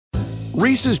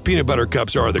Reese's peanut butter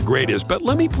cups are the greatest, but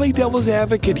let me play devil's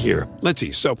advocate here. Let's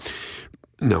see. So,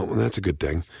 no, that's a good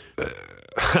thing.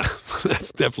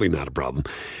 That's definitely not a problem.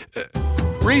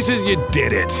 Reese's, you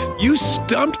did it. You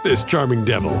stumped this charming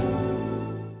devil.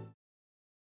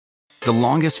 The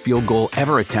longest field goal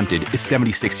ever attempted is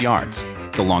 76 yards.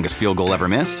 The longest field goal ever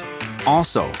missed?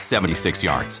 Also 76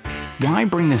 yards. Why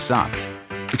bring this up?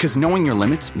 Because knowing your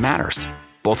limits matters,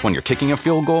 both when you're kicking a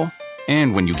field goal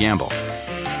and when you gamble.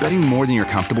 Betting more than you're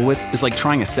comfortable with is like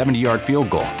trying a 70-yard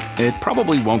field goal. It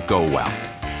probably won't go well.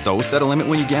 So set a limit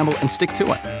when you gamble and stick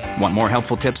to it. Want more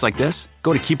helpful tips like this?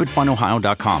 Go to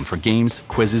keepitfunohio.com for games,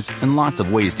 quizzes, and lots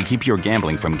of ways to keep your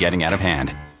gambling from getting out of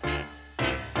hand.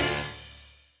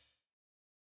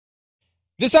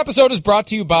 This episode is brought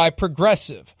to you by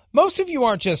Progressive. Most of you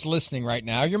aren't just listening right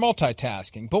now, you're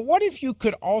multitasking. But what if you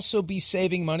could also be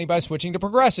saving money by switching to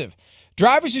Progressive?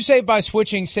 Drivers who save by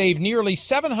switching save nearly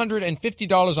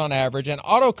 $750 on average, and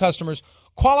auto customers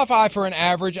qualify for an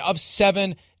average of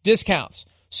 7 discounts.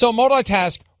 So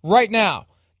multitask right now.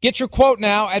 Get your quote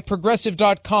now at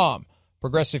Progressive.com.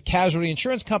 Progressive Casualty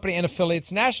Insurance Company and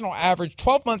Affiliates. National average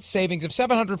 12-month savings of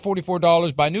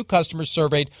 $744 by new customers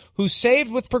surveyed who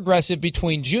saved with Progressive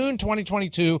between June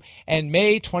 2022 and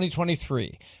May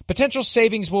 2023. Potential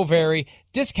savings will vary.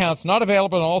 Discounts not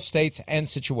available in all states and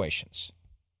situations.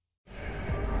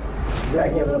 Yeah, I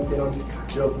gave an update on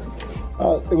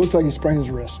Joe. It looks like he sprained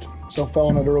his wrist. So fell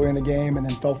on it early in the game and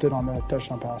then felt it on the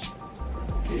touchdown pass.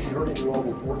 You heard it all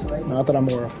before tonight? Not that I'm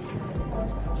aware of.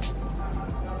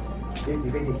 Do you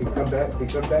think he can come back? He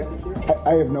come back this year?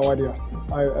 I have no idea.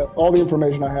 All the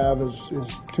information I have is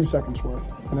 2 seconds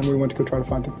worth, and then we went to go try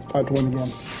to fight to win the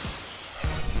game.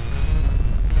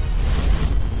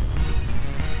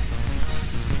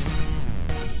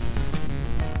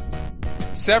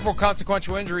 Several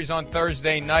consequential injuries on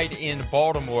Thursday night in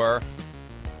Baltimore.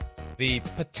 The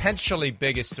potentially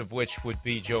biggest of which would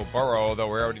be Joe Burrow,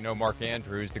 although we already know Mark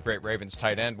Andrews, the great Ravens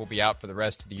tight end, will be out for the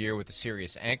rest of the year with a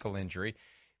serious ankle injury.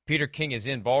 Peter King is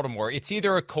in Baltimore. It's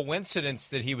either a coincidence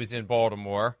that he was in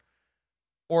Baltimore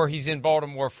or he's in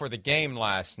Baltimore for the game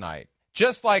last night.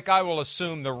 Just like I will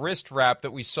assume the wrist wrap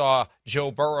that we saw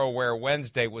Joe Burrow wear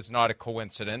Wednesday was not a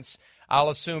coincidence, I'll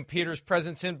assume Peter's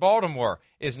presence in Baltimore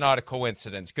is not a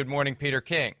coincidence. Good morning, Peter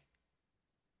King.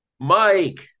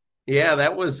 Mike, yeah,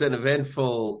 that was an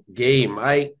eventful game.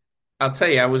 I'll tell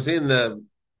you, I was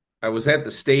at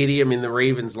the stadium in the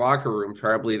Ravens locker room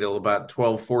probably till about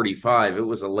 12:45. It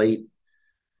was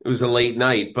a late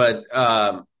night, but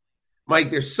Mike,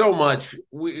 there's so much.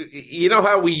 You know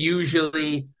how we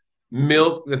usually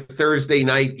milk the Thursday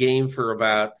night game for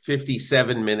about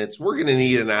 57 minutes. We're going to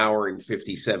need an hour and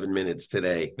 57 minutes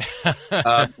today.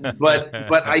 But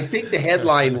I think the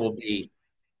headline will be,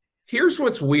 here's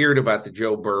what's weird about the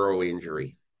Joe Burrow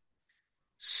injury.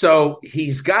 So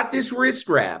he's got this wrist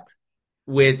wrap,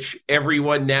 which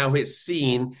everyone now has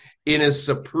seen in a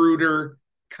Zapruder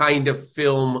kind of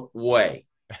film way.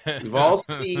 We've all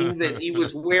seen that he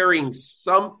was wearing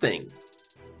something.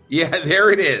 Yeah,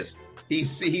 there it is.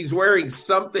 He's wearing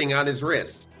something on his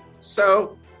wrist.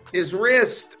 So his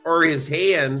wrist or his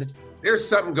hand, there's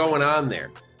something going on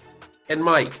there. And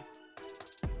Mike,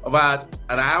 about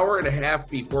an hour and a half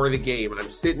before the game, I'm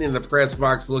sitting in the press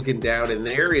box looking down, and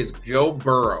there is Joe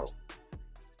Burrow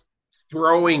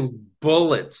throwing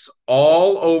bullets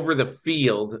all over the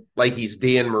field like he's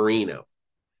Dan Marino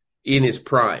in his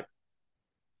prime.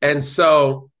 And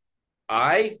so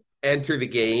I enter the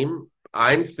game.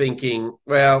 I'm thinking,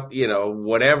 well,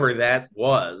 whatever that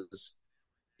was,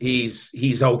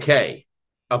 he's okay,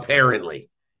 apparently.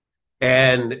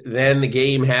 And then the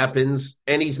game happens,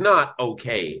 and he's not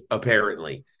okay,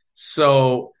 apparently.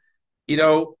 So,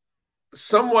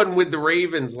 someone with the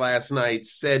Ravens last night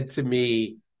said to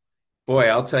me, boy,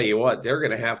 I'll tell you what, they're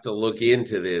going to have to look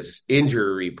into this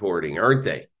injury reporting, aren't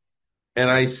they? And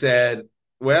I said,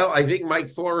 well, I think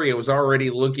Mike Florio was already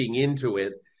looking into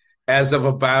it as of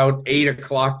about 8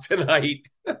 o'clock tonight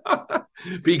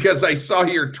because I saw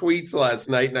your tweets last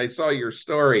night and I saw your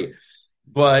story.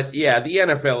 But, yeah, the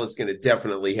NFL is going to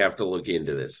definitely have to look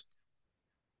into this.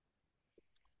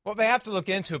 Well, they have to look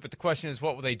into it, but the question is,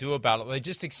 what will they do about it? Will they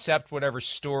just accept whatever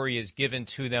story is given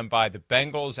to them by the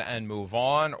Bengals and move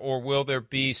on, or will there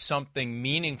be something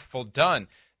meaningful done?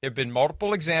 There have been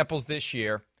multiple examples this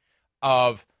year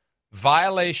of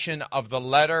violation of the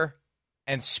letter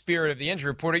and spirit of the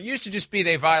injury report. It used to just be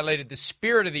they violated the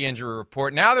spirit of the injury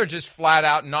report. Now they're just flat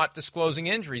out not disclosing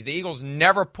injuries. The Eagles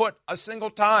never put a single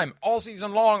time all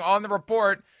season long on the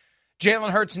report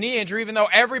Jalen Hurts' knee injury, even though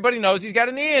everybody knows he's got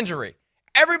a knee injury.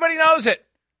 Everybody knows it.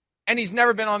 And he's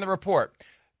never been on the report.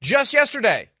 Just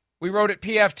yesterday, We wrote at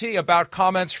PFT about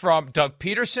comments from Doug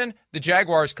Peterson, the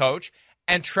Jaguars coach,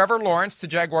 and Trevor Lawrence, the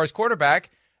Jaguars quarterback,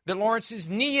 that Lawrence's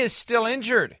knee is still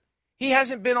injured. He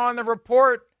hasn't been on the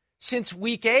report since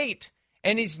week 8,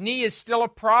 and his knee is still a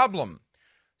problem.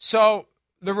 So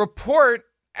the report,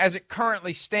 as it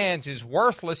currently stands, is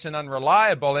worthless and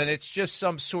unreliable, and it's just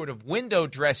some sort of window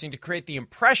dressing to create the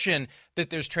impression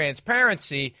that there's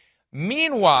transparency.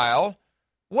 Meanwhile,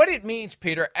 what it means,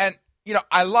 Peter, and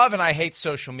I love and I hate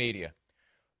social media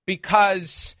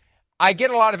because I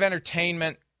get a lot of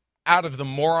entertainment out of the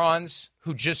morons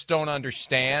who just don't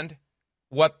understand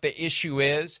what the issue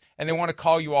is, and they want to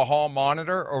call you a hall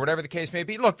monitor or whatever the case may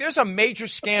be. Look, there's a major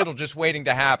scandal just waiting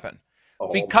to happen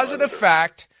because of the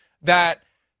fact that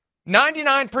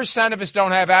 99% of us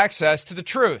don't have access to the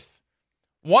truth.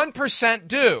 1%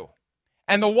 do.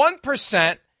 And the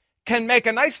 1% can make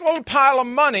a nice little pile of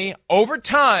money over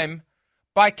time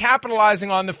by capitalizing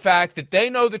on the fact that they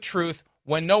know the truth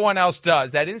when no one else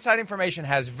does. That inside information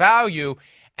has value,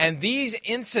 and these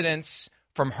incidents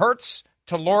from Hurts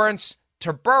to Lawrence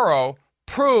to Burrow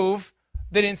prove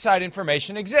that inside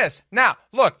information exists. Now,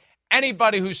 look,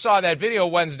 anybody who saw that video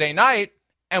Wednesday night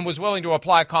and was willing to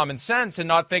apply common sense and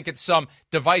not think it's some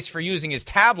device for using his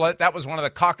tablet. That was one of the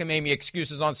cockamamie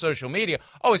excuses on social media.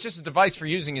 Oh, it's just a device for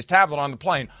using his tablet on the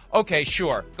plane. Okay,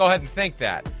 sure. Go ahead and think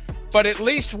that. But at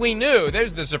least we knew,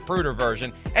 there's the Zapruder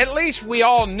version, at least we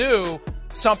all knew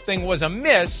something was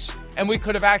amiss and we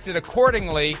could have acted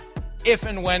accordingly if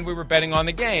and when we were betting on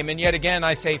the game. And yet again,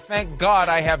 I say, thank God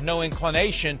I have no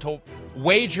inclination to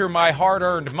wager my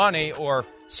hard-earned money, or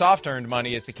soft-earned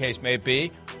money as the case may be,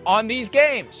 on these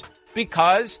games.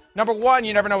 Because, number one,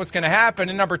 you never know what's going to happen.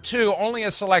 And number two, only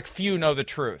a select few know the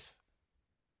truth.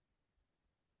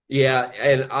 Yeah,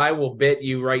 and I will bet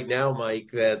you right now,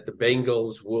 Mike, that the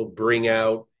Bengals will bring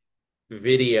out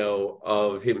video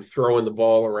of him throwing the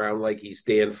ball around like he's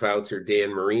Dan Fouts or Dan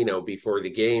Marino before the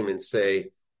game and say,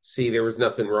 see, there was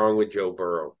nothing wrong with Joe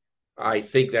Burrow. I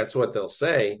think that's what they'll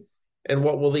say. And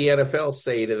what will the NFL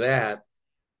say to that?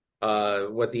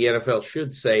 What the NFL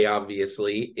should say,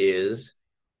 obviously, is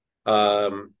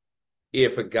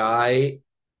if a guy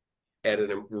at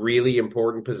a really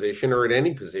important position, or at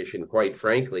any position, quite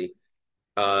frankly,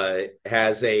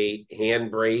 has a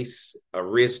hand brace, a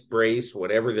wrist brace,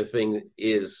 whatever the thing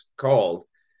is called,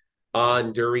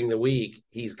 on during the week,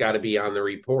 he's got to be on the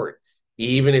report.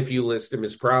 Even if you list him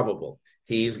as probable,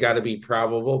 he's got to be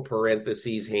probable,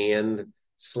 parentheses,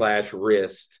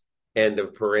 hand/wrist, end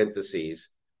of parentheses.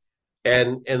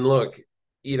 And look,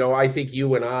 I think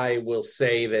you and I will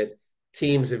say that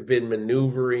teams have been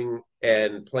maneuvering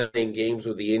and playing games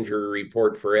with the injury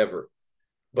report forever.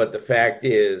 But the fact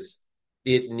is,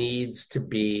 it needs to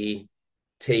be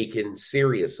taken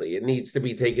seriously. It needs to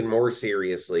be taken more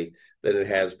seriously than it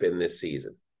has been this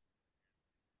season.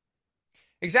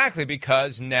 Exactly,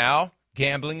 because now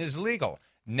gambling is legal.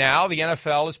 Now the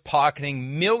NFL is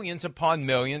pocketing millions upon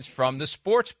millions from the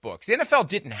sports books. The NFL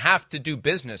didn't have to do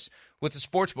business with the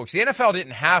sports books. The NFL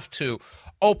didn't have to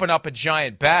open up a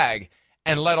giant bag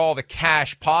and let all the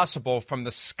cash possible from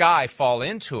the sky fall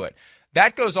into it.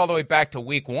 That goes all the way back to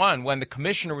week 1 when the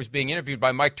commissioner was being interviewed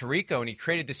by Mike Tirico, and he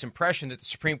created this impression that the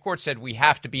Supreme Court said we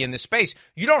have to be in this space.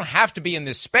 You don't have to be in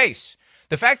this space.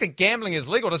 The fact that gambling is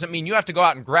legal doesn't mean you have to go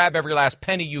out and grab every last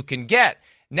penny you can get.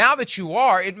 Now that you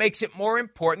are, it makes it more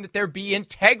important that there be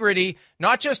integrity,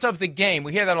 not just of the game.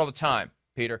 We hear that all the time,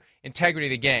 Peter. Integrity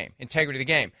of the game. Integrity of the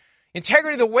game.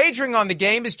 Integrity of the wagering on the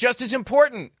game is just as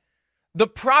important. The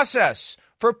process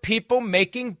for people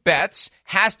making bets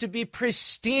has to be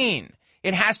pristine.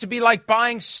 It has to be like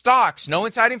buying stocks. No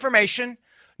inside information.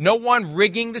 No one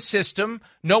rigging the system.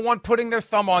 No one putting their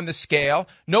thumb on the scale.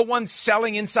 No one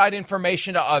selling inside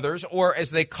information to others, or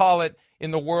as they call it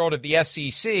in the world of the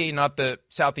SEC, not the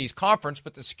Southeast Conference,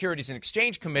 but the Securities and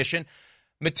Exchange Commission,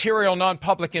 material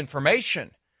non-public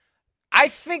information. I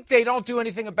think they don't do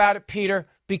anything about it, Peter,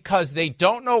 because they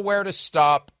don't know where to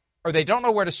stop, or they don't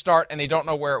know where to start, and they don't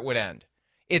know where it would end.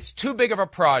 It's too big of a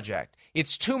project.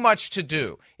 It's too much to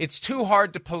do. It's too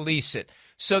hard to police it.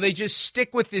 So they just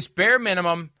stick with this bare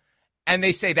minimum, and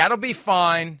they say that'll be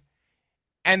fine,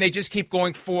 and they just keep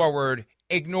going forward,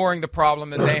 ignoring the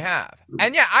problem that they have.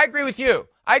 And yeah, I agree with you.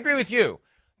 I agree with you.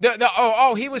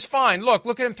 He was fine. Look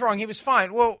at him throwing. He was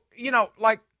fine. Well,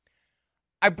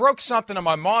 I broke something on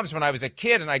my mom's when I was a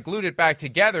kid, and I glued it back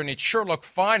together, and it sure looked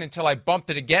fine until I bumped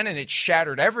it again, and it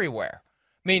shattered everywhere.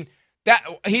 I mean, that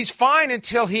he's fine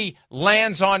until he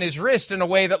lands on his wrist in a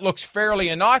way that looks fairly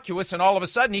innocuous, and all of a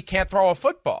sudden he can't throw a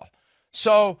football.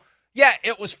 So, yeah,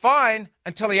 it was fine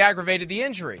until he aggravated the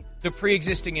injury, the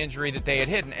pre-existing injury that they had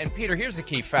hidden. And, Peter, here's the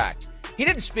key fact. he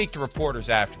didn't speak to reporters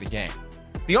after the game.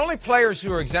 The only players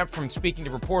who are exempt from speaking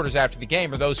to reporters after the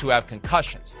game are those who have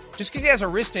concussions. Just because he has a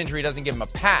wrist injury doesn't give him a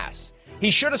pass. He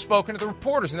should have spoken to the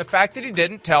reporters, and the fact that he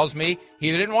didn't tells me he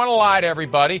either didn't want to lie to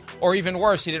everybody, or even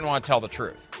worse, he didn't want to tell the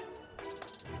truth.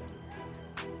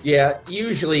 Yeah,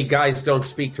 usually guys don't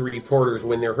speak to reporters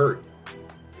when they're hurt.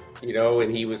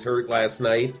 And he was hurt last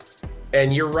night.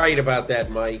 And you're right about that,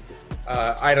 Mike.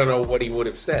 I don't know what he would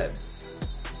have said.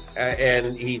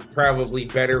 And he's probably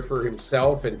better for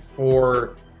himself and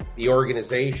for the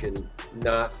organization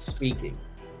not speaking.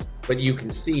 But you can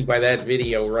see by that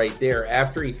video right there,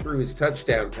 after he threw his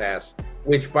touchdown pass,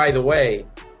 which, by the way,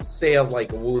 sailed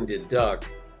like a wounded duck,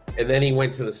 and then he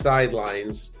went to the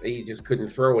sidelines, he just couldn't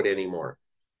throw it anymore.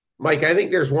 Mike, I think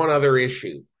there's one other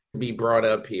issue to be brought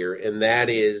up here, and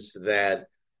that is that,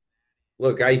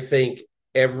 look, I think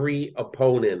every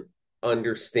opponent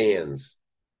understands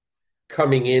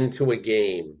coming into a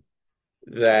game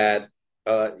that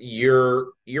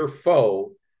your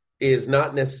foe is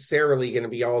not necessarily going to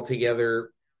be altogether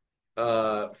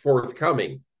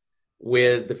forthcoming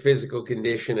with the physical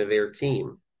condition of their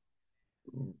team.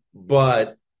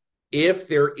 But if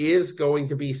there is going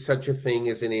to be such a thing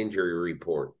as an injury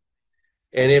report,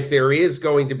 and if there is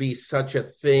going to be such a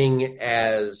thing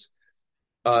as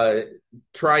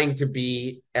trying to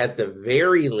be, at the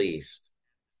very least,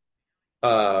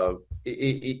 on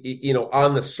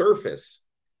the surface,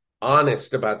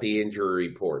 honest about the injury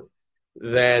report,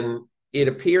 then it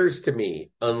appears to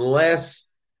me, unless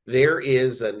there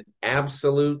is an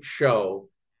absolute show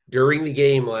during the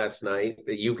game last night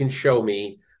that you can show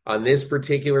me on this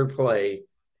particular play,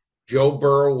 Joe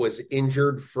Burrow was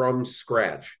injured from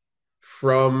scratch,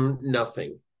 from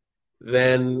nothing,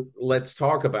 then let's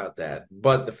talk about that.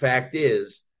 But the fact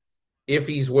is, if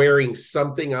he's wearing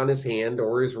something on his hand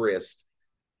or his wrist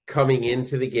coming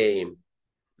into the game,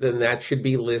 then that should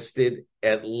be listed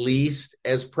at least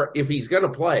as if he's going to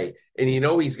play, and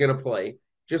he's going to play,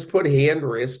 just put hand,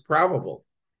 wrist, probable.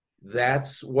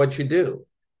 That's what you do.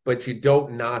 But you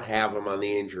don't not have him on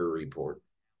the injury report.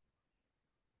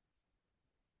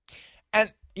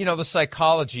 And, the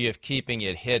psychology of keeping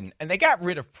it hidden. And they got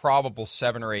rid of probable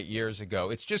 7 or 8 years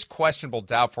ago. It's just questionable,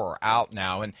 doubtful, or out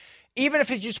now. And even if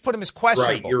you just put him as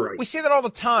questionable, you're right. We see that all the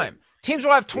time. Teams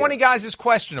will have 20 guys as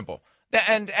questionable.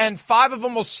 And 5 of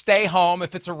them will stay home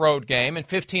if it's a road game, and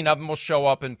 15 of them will show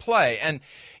up and play. And,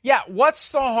 what's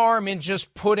the harm in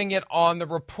just putting it on the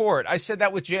report? I said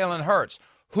that with Jalen Hurts.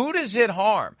 Who does it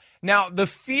harm? Now, the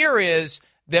fear is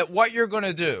that what you're going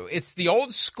to do, it's the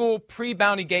old school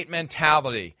pre-Bounty Gate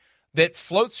mentality that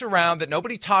floats around that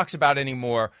nobody talks about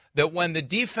anymore, that when the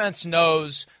defense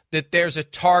knows that there's a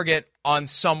target on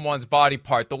someone's body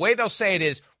part, the way they'll say it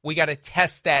is, we got to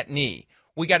test that knee.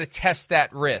 We got to test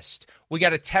that wrist. We got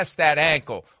to test that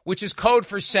ankle, which is code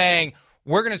for saying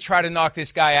we're going to try to knock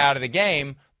this guy out of the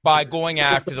game by going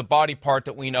after the body part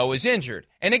that we know is injured.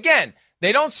 And again,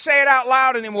 they don't say it out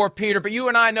loud anymore, Peter, but you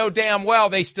and I know damn well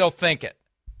they still think it.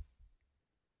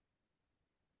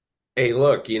 Hey,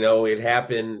 look, it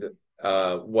happened,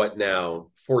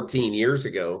 14 years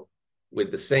ago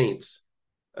with the Saints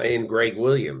and Greg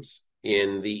Williams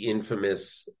in the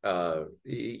infamous,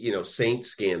 Saints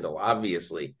scandal,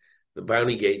 obviously, the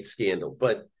Bounty Gate scandal.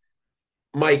 But,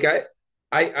 Mike,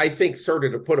 I think sort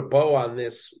of to put a bow on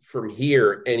this from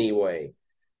here anyway,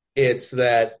 it's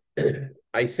that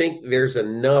I think there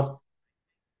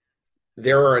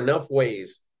are enough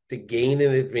ways to gain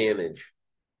an advantage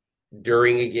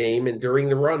during a game and during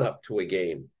the run-up to a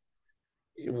game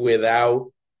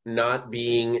without not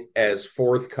being as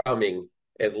forthcoming,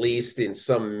 at least in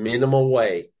some minimal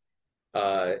way,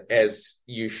 as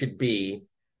you should be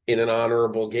in an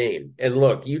honorable game. And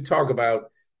look, you talk about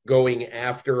going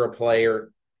after a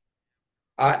player.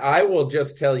 I will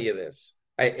just tell you this.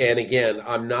 And again,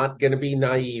 I'm not going to be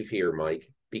naive here, Mike,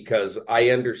 because I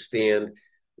understand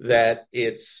that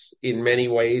it's, in many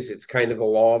ways, it's kind of the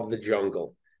law of the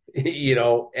jungle,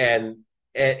 and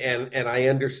I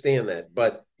understand that.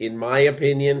 But in my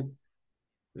opinion,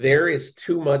 there is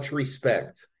too much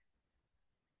respect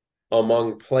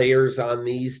among players on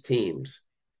these teams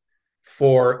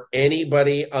for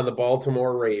anybody on the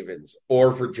Baltimore Ravens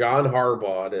or for John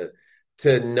Harbaugh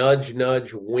to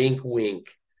nudge, wink, wink,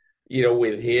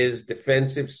 with his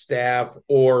defensive staff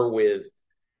or with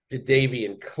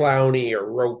Jadeveon Clowney or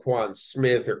Roquan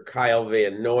Smith or Kyle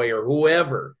Van Noy or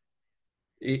whoever,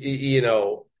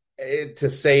 to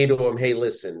say to him, hey,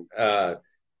 listen,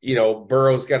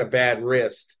 Burrow's got a bad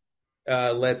wrist.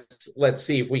 Let's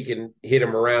see if we can hit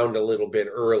him around a little bit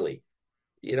early.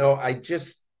 I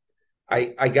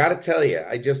got to tell you,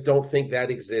 I just don't think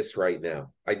that exists right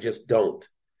now. I just don't.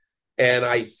 And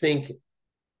I think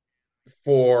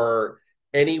for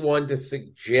anyone to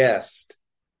suggest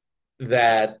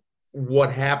that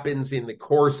what happens in the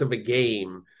course of a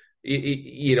game,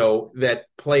 that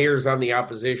players on the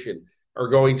opposition are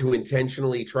going to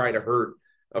intentionally try to hurt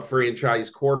a franchise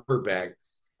quarterback,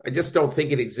 I just don't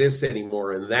think it exists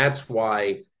anymore. And that's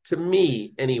why, to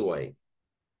me anyway,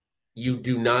 you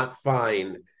do not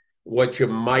find what you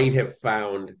might have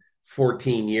found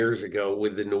 14 years ago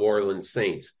with the New Orleans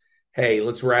Saints. Hey,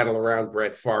 let's rattle around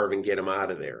Brett Favre and get him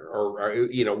out of there, or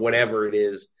whatever it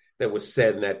is that was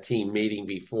said in that team meeting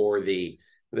before the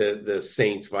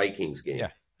Saints Vikings game. Yeah.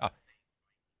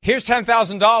 Here's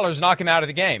 $10,000, knock him out of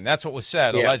the game. That's what was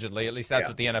said, allegedly. At least that's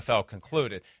what the NFL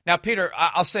concluded. Now, Peter,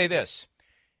 I'll say this: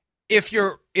 if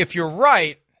you're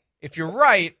right,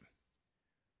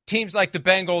 teams like the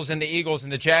Bengals and the Eagles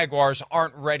and the Jaguars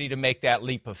aren't ready to make that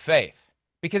leap of faith,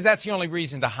 because that's the only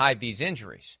reason to hide these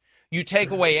injuries. You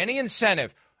take away any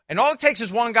incentive, and all it takes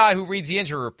is one guy who reads the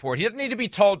injury report. He doesn't need to be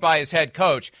told by his head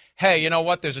coach, hey, you know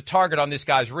what, there's a target on this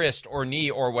guy's wrist or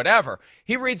knee or whatever.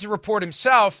 He reads the report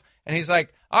himself, and he's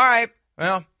like, all right,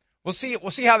 well, we'll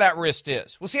see how that wrist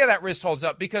is. We'll see how that wrist holds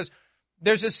up, because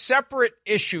there's a separate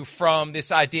issue from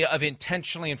this idea of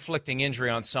intentionally inflicting injury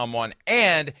on someone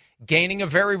and gaining a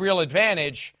very real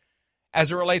advantage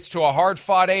as it relates to a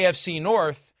hard-fought AFC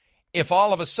North if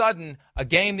all of a sudden a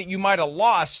game that you might have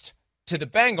lost to the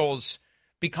Bengals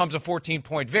becomes a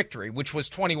 14-point victory, which was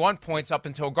 21 points up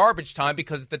until garbage time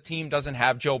because the team doesn't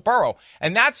have Joe Burrow.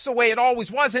 And that's the way it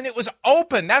always was, and it was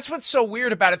open. That's what's so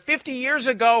weird about it. 50 years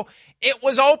ago, it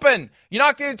was open. You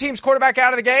knock the team's quarterback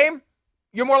out of the game,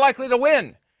 you're more likely to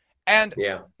win. And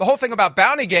the whole thing about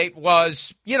Bountygate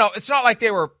was, it's not like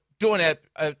they were doing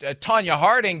a Tanya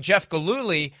Harding, Jeff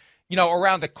Galooly,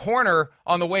 around the corner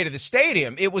on the way to the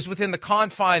stadium. It was within the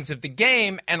confines of the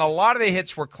game, and a lot of the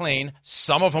hits were clean.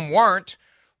 Some of them weren't,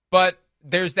 but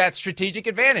there's that strategic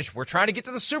advantage. We're trying to get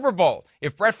to the Super Bowl.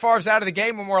 If Brett Favre's out of the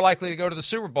game, we're more likely to go to the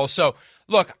Super Bowl. So,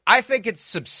 look, I think it's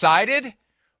subsided,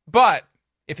 but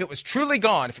if it was truly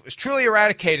gone, if it was truly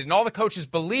eradicated and all the coaches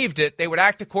believed it, they would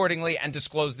act accordingly and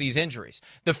disclose these injuries.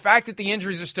 The fact that the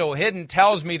injuries are still hidden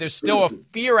tells me there's still a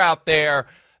fear out there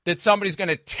that somebody's going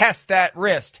to test that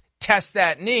wrist, test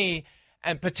that knee,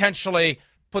 and potentially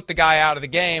put the guy out of the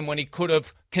game when he could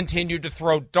have continued to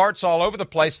throw darts all over the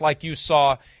place like you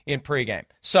saw in pregame.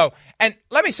 So, and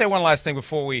let me say one last thing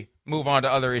before we move on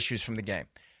to other issues from the game.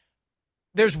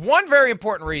 There's one very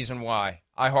important reason why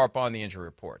I harp on the injury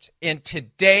reports. In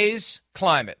today's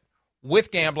climate,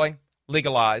 with gambling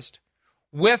legalized,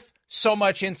 with so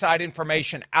much inside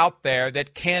information out there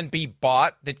that can be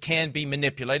bought, that can be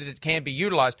manipulated, that can be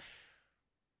utilized,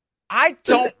 I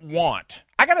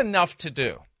got enough to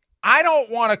do. I don't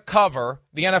want to cover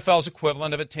the NFL's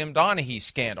equivalent of a Tim Donaghy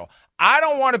scandal. I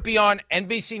don't want to be on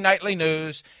NBC Nightly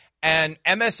News and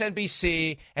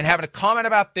MSNBC and having a comment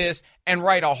about this and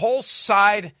write a whole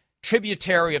side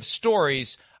tributary of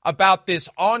stories about this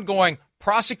ongoing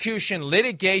prosecution,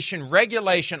 litigation,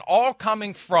 regulation, all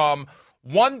coming from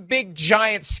one big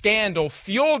giant scandal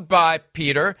fueled by,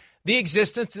 Peter, the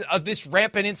existence of this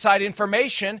rampant inside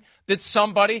information that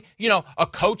somebody, a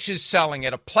coach is selling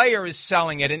it, a player is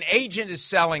selling it, an agent is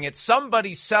selling it,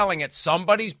 somebody's selling it,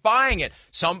 somebody's buying it,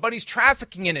 somebody's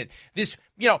trafficking in it. This,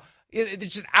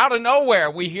 it's just out of nowhere,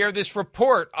 we hear this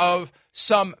report of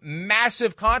some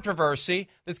massive controversy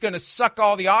that's going to suck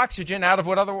all the oxygen out of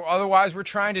what otherwise we're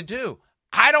trying to do.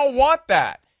 I don't want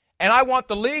that. And I want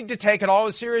the league to take it all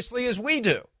as seriously as we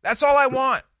do. That's all I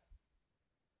want.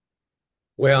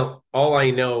 Well, all I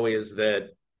know is that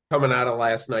coming out of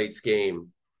last night's game,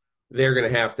 they're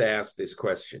going to have to ask this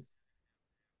question.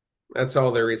 That's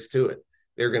all there is to it.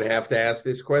 They're going to have to ask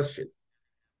this question.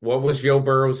 What was Joe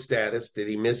Burrow's status? Did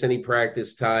he miss any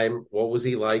practice time? What was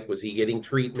he like? Was he getting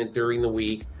treatment during the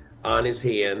week on his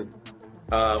hand?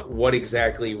 What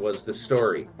exactly was the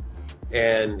story?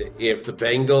 And if the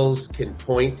Bengals can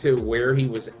point to where he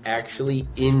was actually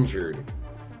injured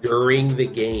during the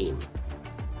game,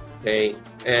 okay,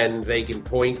 and they can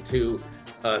point to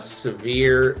a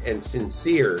severe and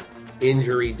sincere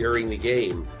injury during the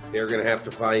game, they're going to have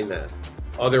to find that.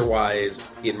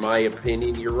 Otherwise, in my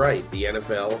opinion, you're right. The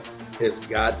NFL has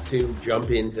got to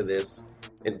jump into this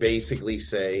and basically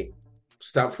say,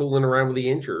 stop fooling around with the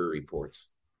injury reports.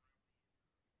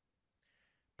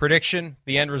 Prediction,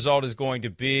 the end result is going to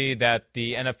be that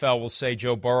the NFL will say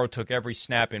Joe Burrow took every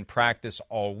snap in practice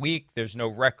all week. There's no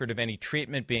record of any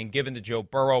treatment being given to Joe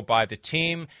Burrow by the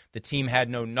team. The team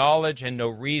had no knowledge and no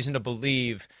reason to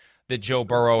believe that Joe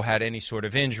Burrow had any sort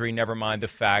of injury, never mind the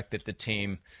fact that the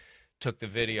team took the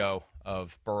video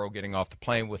of Burrow getting off the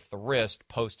plane with the wrist,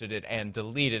 posted it and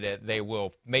deleted it. They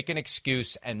will make an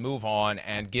excuse and move on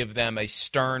and give them a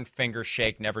stern finger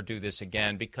shake, never do this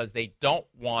again, because they don't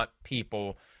want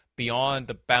people beyond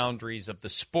the boundaries of the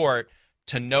sport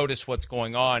to notice what's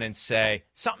going on and say,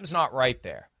 something's not right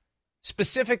there.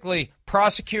 Specifically,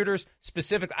 prosecutors,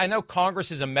 I know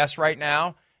Congress is a mess right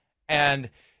now, and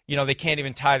they can't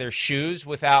even tie their shoes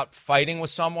without fighting with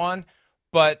someone,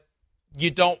 but you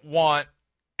don't want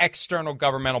external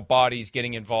governmental bodies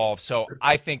getting involved. So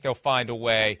I think they'll find a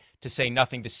way to say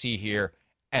nothing to see here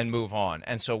and move on.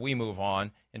 And so we move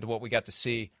on into what we got to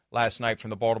see last night from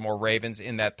the Baltimore Ravens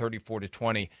in that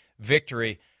 34-20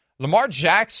 victory. Lamar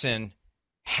Jackson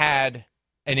had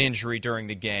an injury during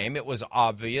the game. It was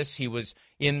obvious. He was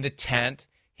in the tent.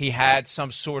 He had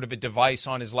some sort of a device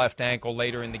on his left ankle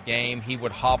later in the game. He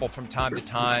would hobble from time to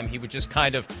time. He would just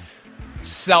kind of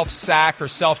self-sack or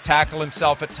self-tackle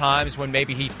himself at times when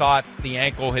maybe he thought the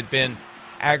ankle had been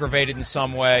aggravated in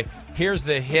some way. Here's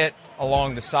the hit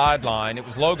along the sideline. It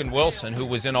was Logan Wilson who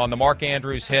was in on the Mark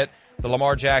Andrews hit, the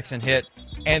Lamar Jackson hit,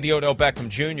 and the Odell Beckham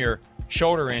Jr.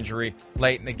 shoulder injury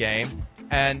late in the game.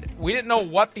 And we didn't know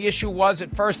what the issue was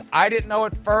at first. I didn't know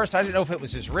at first. I didn't know if it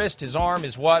was his wrist, his arm,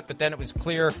 his what, but then it was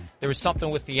clear there was something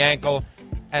with the ankle.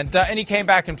 And he came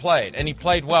back and played. And he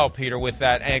played well, Peter, with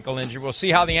that ankle injury. We'll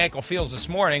see how the ankle feels this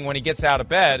morning when he gets out of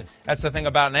bed. That's the thing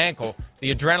about an ankle.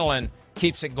 The adrenaline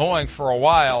keeps it going for a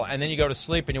while, and then you go to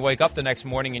sleep and you wake up the next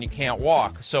morning and you can't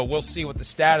walk. So we'll see what the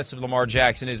status of Lamar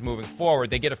Jackson is moving forward.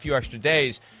 They get a few extra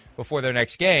days before their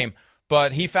next game.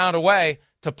 But he found a way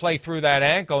to play through that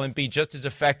ankle and be just as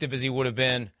effective as he would have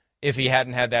been if he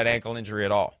hadn't had that ankle injury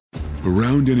at all.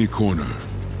 Around any corner,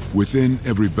 within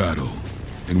every battle,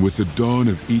 and with the dawn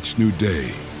of each new day,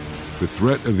 the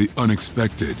threat of the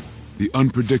unexpected, the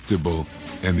unpredictable,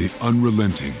 and the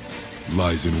unrelenting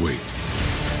lies in wait.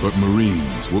 But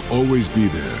Marines will always be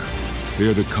there. They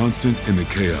are the constant in the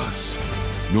chaos.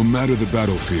 No matter the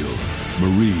battlefield,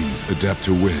 Marines adapt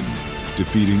to win,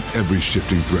 defeating every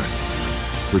shifting threat,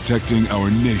 protecting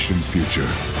our nation's future.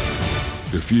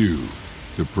 The few,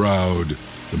 the proud,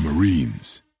 the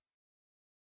Marines.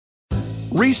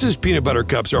 Reese's peanut butter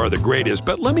cups are the greatest,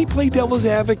 but let me play devil's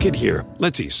advocate here.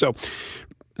 Let's see. So,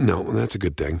 no, that's a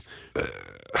good thing.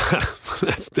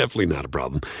 That's definitely not a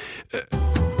problem.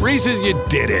 Reese's, you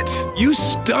did it. You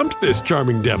stumped this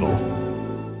charming devil.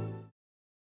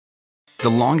 The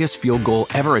longest field goal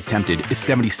ever attempted is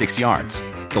 76 yards.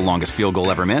 The longest field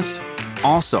goal ever missed?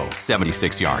 Also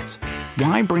 76 yards.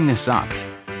 Why bring this up?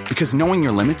 Because knowing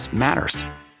your limits matters,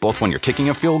 both when you're kicking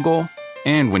a field goal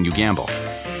and when you gamble.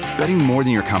 Betting more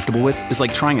than you're comfortable with is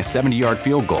like trying a 70-yard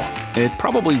field goal. It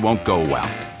probably won't go well.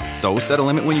 So set a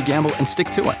limit when you gamble and stick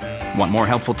to it. Want more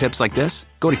helpful tips like this?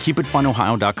 Go to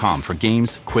keepitfunohio.com for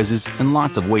games, quizzes, and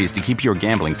lots of ways to keep your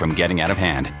gambling from getting out of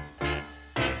hand.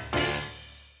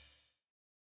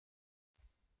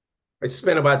 I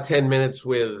spent about 10 minutes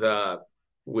with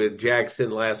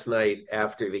Jackson last night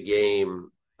after the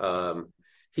game.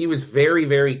 He was very,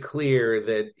 very clear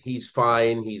that he's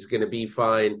fine. He's going to be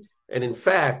fine. And in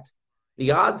fact,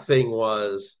 the odd thing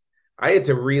was I had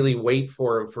to really wait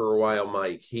for him for a while,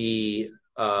 Mike. He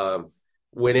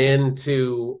went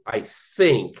into a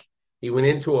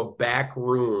back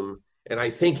room, and I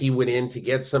think he went in to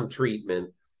get some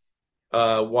treatment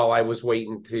while I was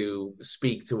waiting to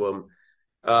speak to him.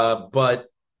 But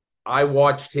I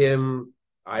watched him,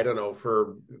 I don't know,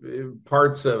 for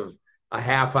parts of a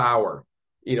half hour,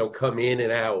 come in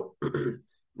and out,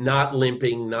 not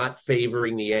limping, not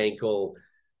favoring the ankle.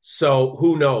 So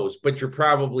who knows? But you're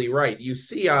probably right. You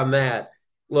see on that,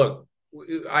 look,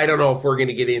 I don't know if we're going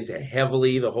to get into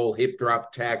heavily the whole hip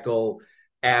drop tackle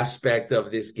aspect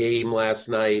of this game last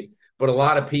night, but a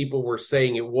lot of people were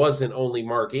saying it wasn't only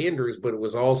Mark Andrews, but it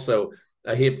was also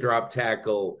a hip drop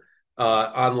tackle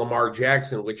on Lamar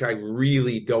Jackson, which I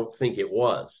really don't think it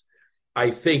was.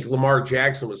 I think Lamar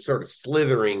Jackson was sort of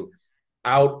slithering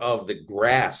out of the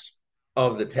grasp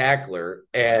of the tackler,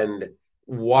 and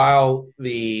while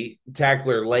the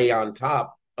tackler lay on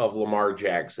top of Lamar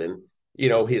Jackson,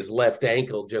 his left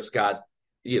ankle just got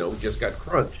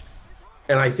crunched.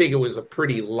 And I think it was a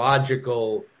pretty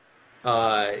logical,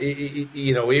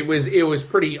 it was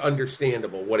pretty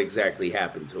understandable what exactly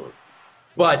happened to him.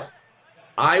 But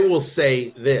I will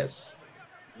say this,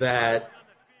 that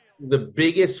the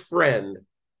biggest friend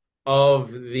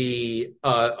of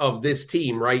this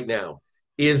team right now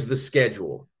is the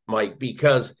schedule, Mike,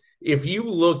 because if you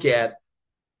look at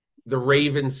the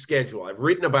Ravens schedule, I've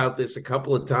written about this a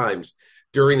couple of times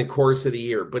during the course of the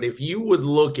year, but if you would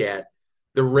look at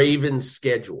the Ravens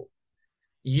schedule,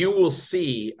 you will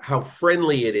see how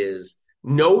friendly it is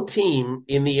No team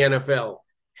in the NFL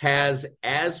has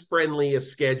as friendly a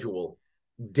schedule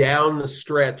down the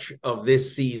stretch of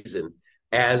this season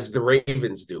as the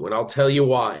Ravens do. And I'll tell you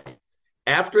why.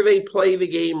 After they play the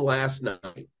game last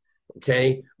night,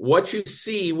 okay, what you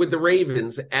see with the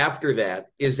Ravens after that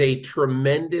is a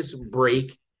tremendous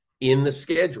break in the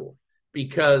schedule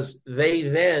because they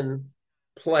then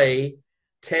play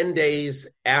 10 days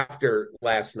after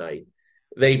last night.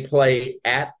 They play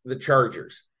at the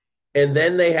Chargers, and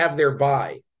then they have their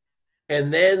bye.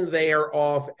 And then they are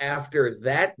off after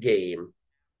that game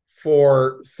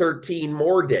for 13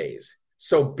 more days.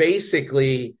 So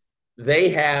basically, they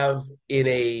have in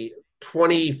a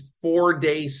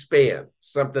 24-day span,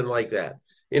 something like that.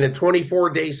 In a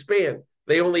 24-day span,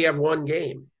 they only have one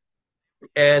game.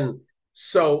 And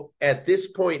so at this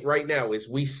point right now, as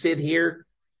we sit here,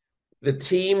 the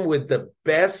team with the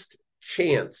best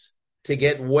chance to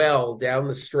get well down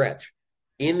the stretch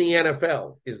in the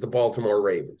NFL is the Baltimore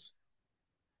Ravens.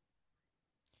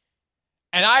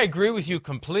 And I agree with you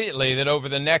completely that over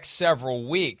the next several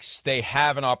weeks, they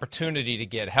have an opportunity to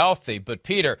get healthy. But,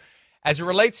 Peter, as it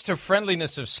relates to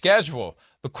friendliness of schedule,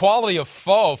 the quality of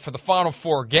foe for the final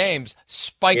four games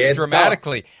spikes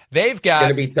dramatically. Tough. They've got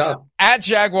gonna be tough. At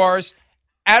Jaguars,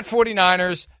 at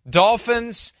 49ers,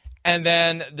 Dolphins, and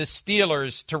then the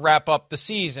Steelers to wrap up the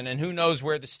season. And who knows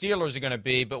where the Steelers are going to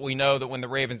be, but we know that when the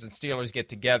Ravens and Steelers get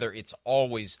together, it's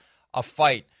always a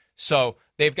fight. So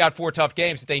they've got four tough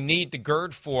games that they need to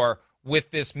gird for with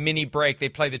this mini break. They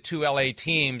play the two LA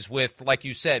teams with, like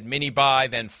you said, mini bye,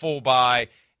 then full bye.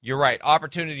 You're right.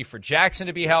 Opportunity for Jackson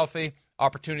to be healthy.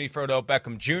 Opportunity for Odell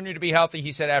Beckham Jr. to be healthy.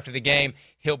 He said after the game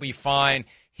he'll be fine.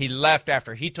 He left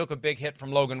after he took a big hit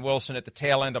from Logan Wilson at the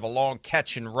tail end of a long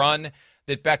catch and run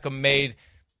that Beckham made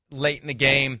late in the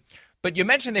game. But you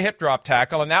mentioned the hip drop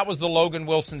tackle, and that was the Logan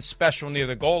Wilson special near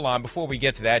the goal line. Before we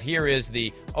get to that, here is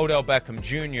the Odell Beckham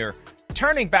Jr.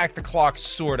 turning back the clock,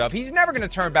 sort of. He's never going to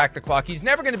turn back the clock. He's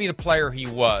never going to be the player he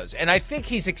was. And I think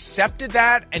he's accepted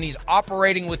that, and he's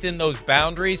operating within those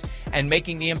boundaries and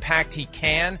making the impact he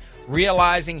can,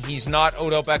 realizing he's not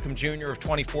Odell Beckham Jr. of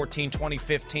 2014,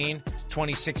 2015,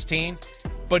 2016.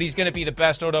 But he's going to be the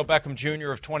best Odell Beckham Jr.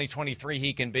 of 2023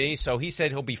 he can be. So he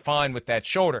said he'll be fine with that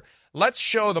shoulder. Let's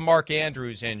show the Mark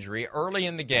Andrews injury early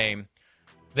in the game.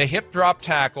 The hip drop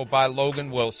tackle by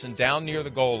Logan Wilson down near the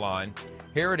goal line.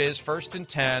 Here it is, 1st and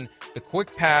 10. The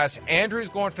quick pass. Andrews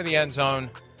going for the end zone.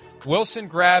 Wilson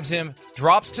grabs him,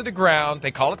 drops to the ground.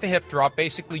 They call it the hip drop.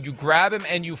 Basically, you grab him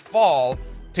and you fall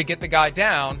to get the guy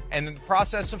down. And in the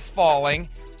process of falling,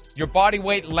 your body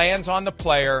weight lands on the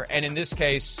player. And in this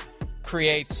case,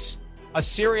 creates a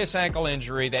serious ankle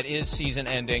injury that is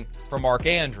season-ending for Mark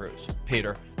Andrews.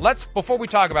 Peter, before we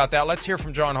talk about that, let's hear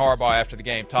from John Harbaugh after the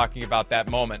game talking about that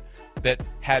moment that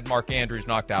had Mark Andrews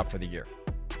knocked out for the year.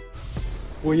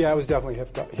 Well, yeah, it was definitely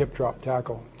hip drop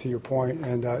tackle, to your point,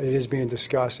 and it is being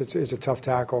discussed. It's a tough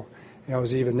tackle. You know, it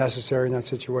was even necessary in that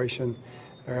situation.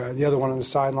 The other one on the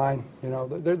sideline, you know,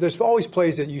 there's always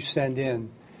plays that you send in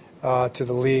to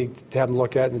the league to have them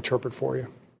look at and interpret for you.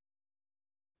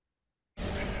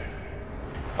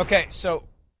 Okay, so,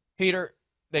 Peter,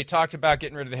 they talked about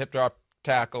getting rid of the hip drop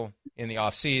tackle in the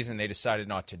offseason. They decided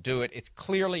not to do it. It's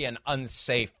clearly an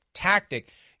unsafe tactic.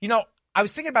 You know, I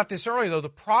was thinking about this earlier, though. The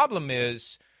problem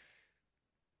is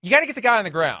you got to get the guy on the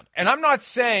ground. And I'm not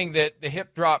saying that the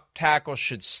hip drop tackle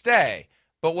should stay,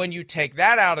 but when you take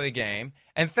that out of the game,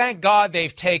 and thank God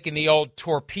they've taken the old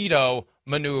torpedo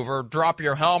maneuver, drop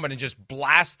your helmet and just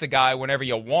blast the guy whenever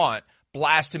you want,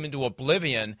 blast him into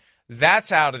oblivion.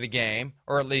 That's out of the game,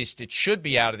 or at least it should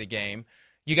be out of the game.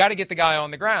 You got to get the guy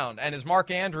on the ground. And as Mark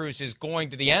Andrews is going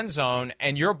to the end zone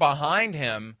and you're behind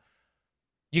him,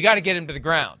 you got to get him to the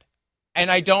ground. And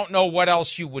I don't know what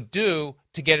else you would do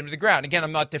to get him to the ground. Again,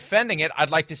 I'm not defending it. I'd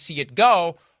like to see it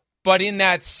go. But in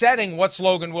that setting, what's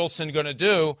Logan Wilson going to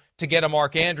do to get a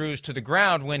Mark Andrews to the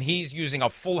ground when he's using a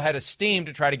full head of steam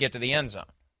to try to get to the end zone?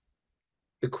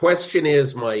 The question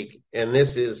is, Mike, and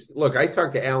this is, look, I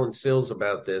talked to Alan Sills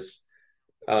about this,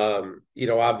 you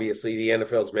know, obviously the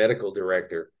NFL's medical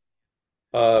director.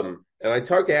 And I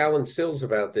talked to Alan Sills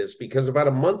about this because about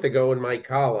a month ago in my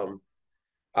column,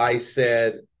 I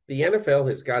said, the NFL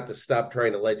has got to stop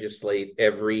trying to legislate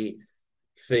everything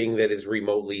that is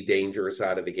remotely dangerous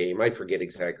out of the game. I forget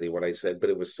exactly what I said, but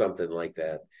it was something like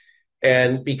that.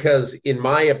 And because in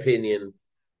my opinion,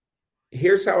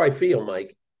 here's how I feel,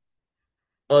 Mike.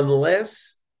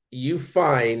 Unless you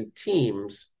find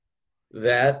teams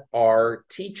that are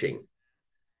teaching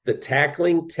the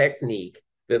tackling technique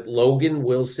that Logan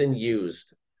Wilson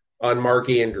used on Mark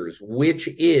Andrews, which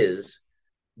is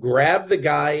grab the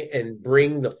guy and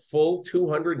bring the full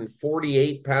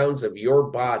 248 pounds of your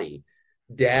body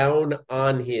down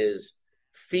on his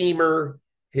femur,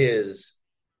 his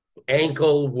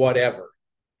ankle, whatever.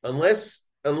 Unless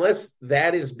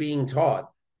that is being taught,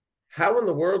 how in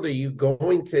the world are you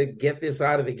going to get this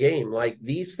out of the game? Like,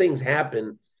 these things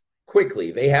happen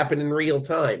quickly. They happen in real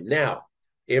time. Now,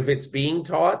 if it's being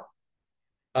taught,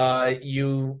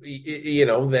 you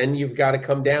know, then you've got to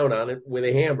come down on it with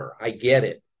a hammer. I get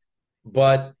it.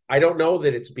 But I don't know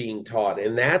that it's being taught.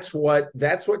 And that's what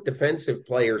defensive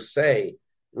players say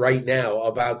right now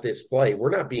about this play. We're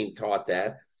not being taught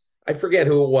that. I forget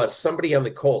who it was. Somebody on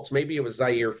the Colts, maybe it was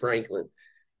Zaire Franklin,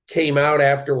 came out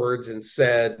afterwards and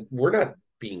said, we're not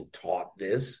being taught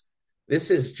this. This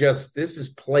is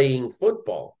playing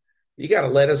football. You got to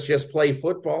let us just play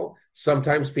football.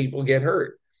 Sometimes people get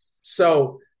hurt.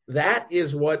 So that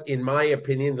is what, in my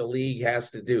opinion, the league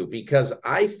has to do, because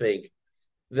I think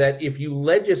that if you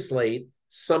legislate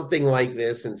something like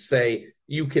this and say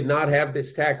you cannot have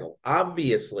this tackle,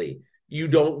 obviously you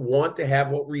don't want to have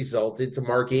what resulted to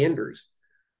Mark Andrews.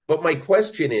 But my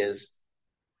question is,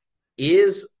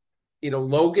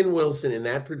 Logan Wilson in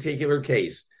that particular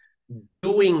case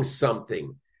doing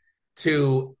something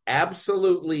to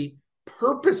absolutely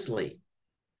purposely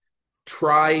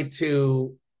try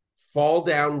to fall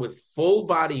down with full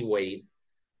body weight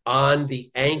on the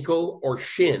ankle or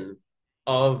shin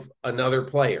of another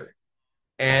player?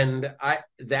 And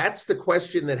that's the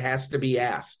question that has to be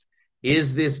asked.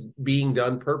 Is this being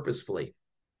done purposefully?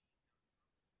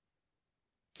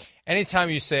 Anytime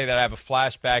you say that, I have a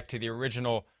flashback to the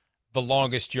original The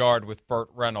Longest Yard with Burt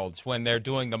Reynolds, when they're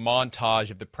doing the montage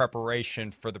of the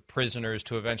preparation for the prisoners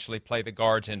to eventually play the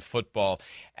guards in football.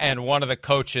 And one of the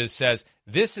coaches says,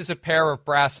 "This is a pair of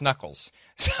brass knuckles."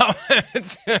 So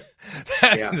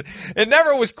it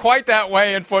never was quite that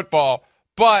way in football.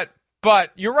 But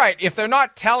you're right. If they're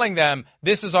not telling them,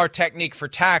 this is our technique for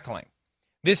tackling,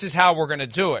 this is how we're going to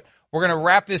do it, we're going to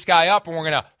wrap this guy up and we're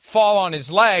going to fall on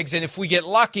his legs, and if we get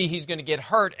lucky, he's going to get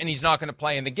hurt and he's not going to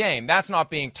play in the game. That's not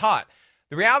being taught.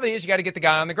 The reality is you got to get the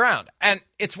guy on the ground. And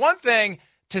it's one thing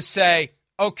to say,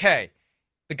 okay,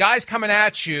 the guy's coming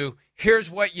at you,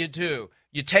 here's what you do.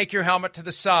 You take your helmet to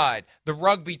the side, the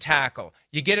rugby tackle,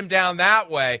 you get him down that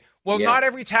way. Well, not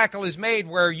every tackle is made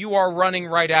where you are running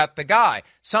right at the guy.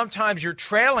 Sometimes you're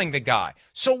trailing the guy.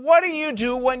 So what do you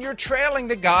do when you're trailing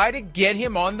the guy to get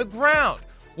him on the ground?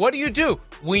 What do?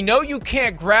 We know you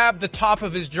can't grab the top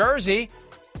of his jersey.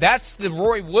 That's the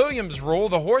Roy Williams rule,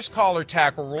 the horse collar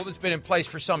tackle rule that's been in place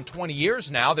for some 20 years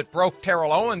now, that broke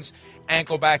Terrell Owens'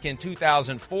 ankle back in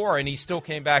 2004, and he still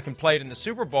came back and played in the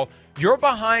Super Bowl. You're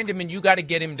behind him, and you got to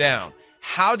get him down.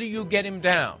 How do you get him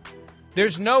down?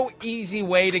 There's no easy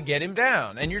way to get him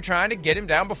down, and you're trying to get him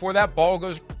down before that ball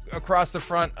goes across the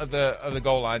front of the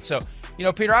goal line. So,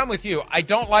 Peter, I'm with you. I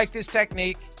don't like this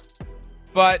technique,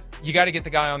 but you got to get the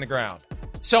guy on the ground.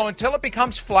 So until it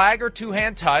becomes flag or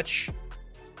two-hand touch,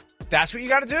 that's what you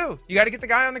got to do. You got to get the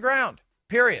guy on the ground,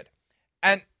 period.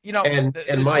 And,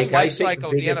 this Mike, life cycle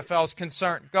of the NFL is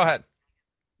concerned. Go ahead.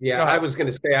 Yeah, Go ahead. I was going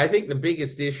to say, I think the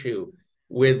biggest issue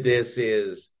with this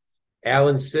is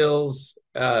Alan Sills,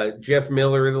 Jeff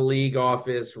Miller of the league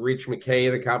office, Rich McKay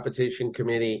of the competition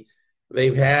committee.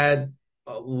 They've had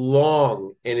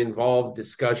long and involved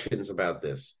discussions about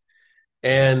this.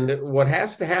 And what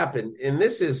has to happen, and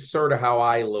this is sort of how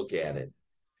I look at it,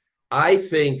 I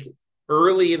think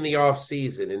early in the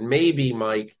offseason, and maybe,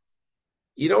 Mike,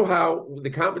 you know how the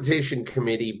competition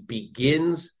committee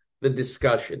begins the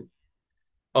discussion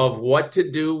of what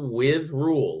to do with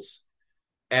rules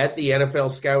at the NFL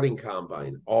scouting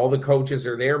combine. All the coaches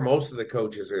are there. Most of the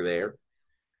coaches are there.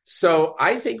 So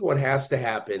I think what has to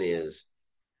happen is,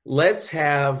 let's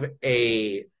have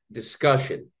a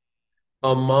discussion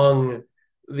among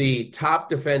the top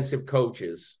defensive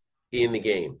coaches in the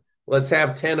game. Let's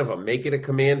have 10 of them. Make it a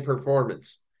command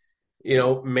performance.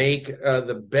 Make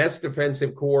the best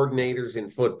defensive coordinators in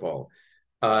football.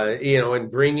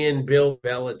 And bring in Bill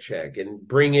Belichick and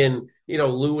bring in,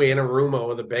 Lou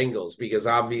Anarumo of the Bengals, because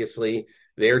obviously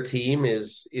their team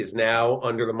is now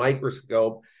under the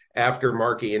microscope after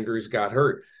Mark Andrews got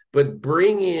hurt. But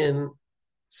bring in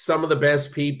some of the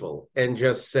best people and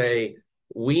just say,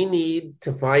 we need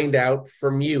to find out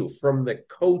from you, from the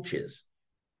coaches,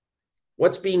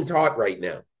 what's being taught right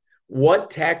now. What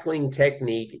tackling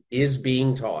technique is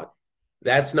being taught?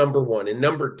 That's number one. And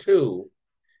number two,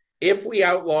 if we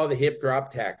outlaw the hip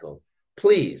drop tackle,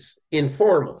 please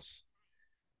inform us.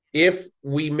 If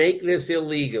we make this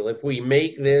illegal, if we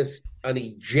make this an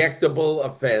ejectable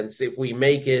offense, if we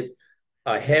make it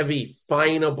a heavy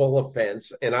finable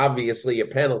offense, and obviously a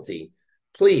penalty,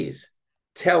 please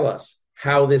tell us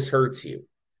how this hurts you.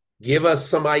 Give us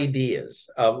some ideas.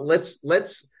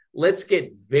 Let's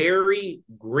get very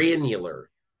granular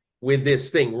with this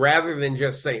thing rather than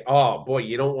just say, oh, boy,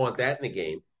 you don't want that in the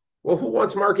game. Well, who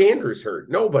wants Mark Andrews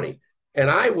hurt? Nobody. And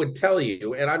I would tell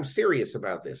you, and I'm serious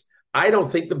about this, I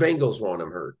don't think the Bengals want him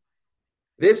hurt.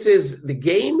 The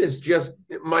game is just,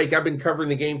 Mike, I've been covering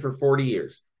the game for 40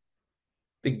 years.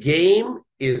 The game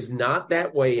is not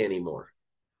that way anymore.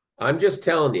 I'm just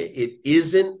telling you, it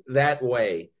isn't that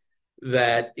way.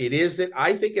 That it isn't.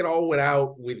 I think it all went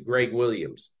out with Greg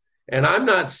Williams. And I'm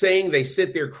not saying they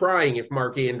sit there crying if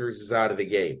Mark Andrews is out of the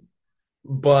game.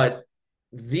 But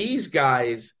these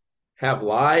guys have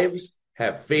lives,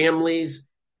 have families,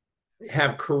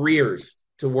 have careers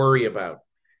to worry about.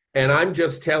 And I'm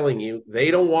just telling you,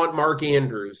 they don't want Mark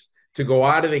Andrews to go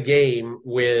out of the game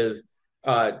with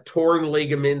torn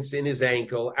ligaments in his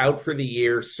ankle, out for the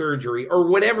year, surgery, or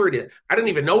whatever it is. I don't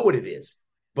even know what it is,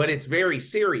 but it's very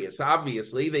serious.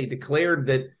 Obviously, they declared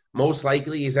that most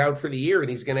likely he's out for the year and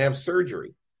he's going to have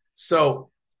surgery. So,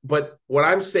 but what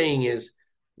I'm saying is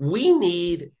we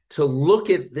need to look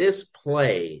at this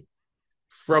play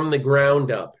from the ground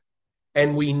up,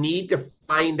 and we need to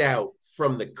find out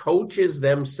from the coaches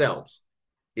themselves,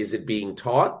 is it being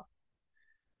taught?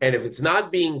 And if it's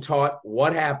not being taught,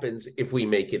 what happens if we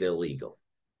make it illegal?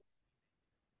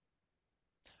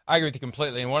 I agree with you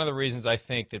completely. And one of the reasons I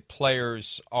think that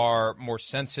players are more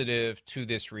sensitive to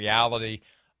this reality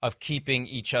of keeping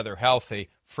each other healthy,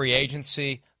 free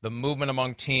agency, the movement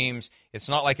among teams, it's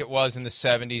not like it was in the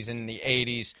 70s and the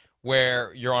 80s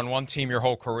where you're on one team your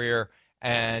whole career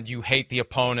and you hate the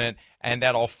opponent and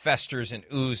that all festers and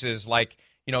oozes like,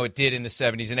 it did in the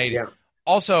 70s and 80s. Yeah.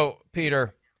 Also,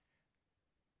 Peter,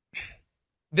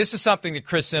 this is something that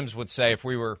Chris Sims would say if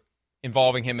we were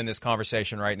involving him in this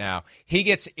conversation right now. He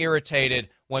gets irritated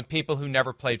when people who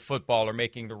never played football are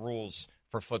making the rules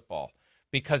for football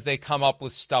because they come up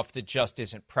with stuff that just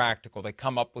isn't practical. They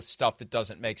come up with stuff that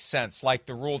doesn't make sense, like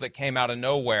the rule that came out of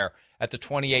nowhere at the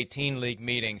 2018 league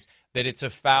meetings that it's a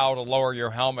foul to lower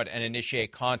your helmet and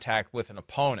initiate contact with an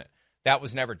opponent. That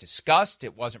was never discussed.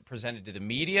 It wasn't presented to the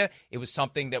media. It was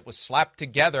something that was slapped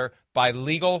together by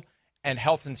legal and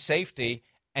health and safety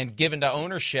and given to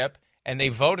ownership, and they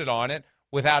voted on it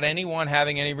without anyone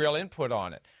having any real input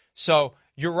on it. So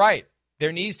you're right.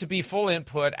 There needs to be full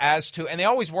input as to, and they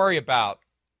always worry about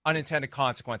unintended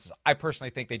consequences. I personally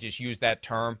think they just use that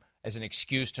term as an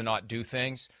excuse to not do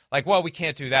things. Like, well, we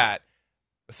can't do that.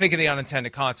 Think of the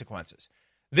unintended consequences.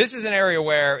 This is an area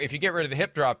where if you get rid of the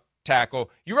hip drop tackle,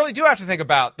 you really do have to think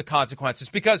about the consequences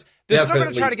because they're still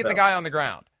going to try to get the guy on the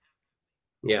ground.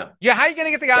 Yeah. Yeah, how are you going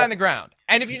to get the guy on the ground?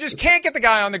 And if you just can't get the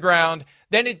guy on the ground,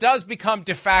 then it does become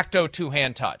de facto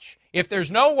two-hand touch. If there's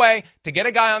no way to get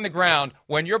a guy on the ground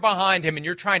when you're behind him and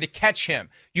you're trying to catch him,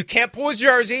 you can't pull his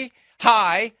jersey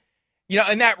high,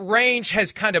 and that range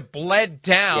has kind of bled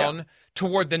down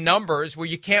toward the numbers where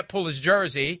you can't pull his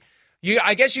jersey.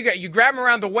 I guess you grab him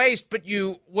around the waist, but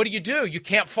what do? You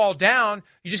can't fall down.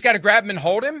 You just got to grab him and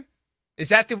hold him? Is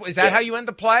that how you end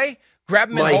the play? Grab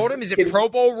him and hold him? Is it Pro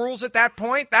Bowl rules at that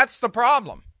point? That's the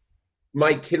problem.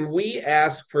 Mike, can we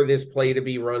ask for this play to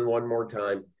be run one more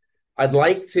time? I'd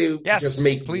like to just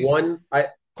make please. one.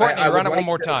 Courtney, run it one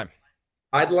more time.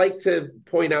 I'd like to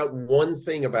point out one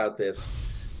thing about this,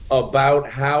 about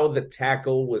how the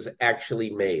tackle was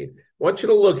actually made. I want you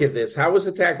to look at this. How was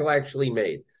the tackle actually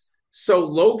made? So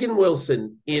Logan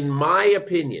Wilson, in my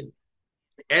opinion,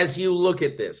 as you look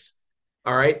at this,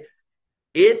 all right,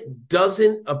 it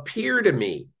doesn't appear to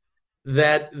me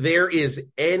that there is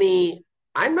any,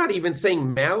 I'm not even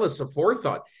saying malice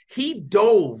aforethought. He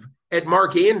dove at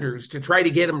Mark Andrews to try to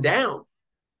get him down.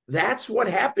 That's what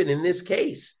happened in this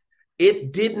case.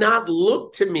 It did not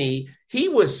look to me, he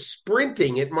was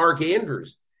sprinting at Mark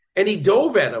Andrews and he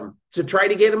dove at him to try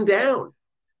to get him down.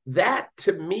 That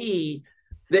to me,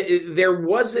 there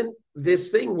wasn't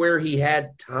this thing where he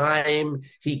had time,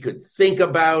 he could think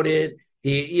about it,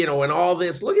 and all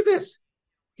this. Look at this.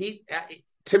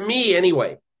 To me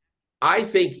anyway, I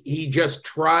think he just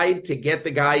tried to get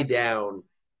the guy down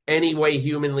any way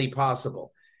humanly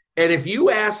possible. And if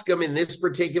you ask him in this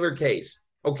particular case,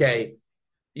 okay,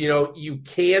 you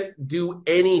can't do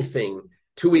anything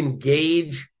to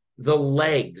engage the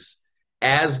legs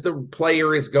as the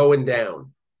player is going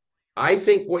down. I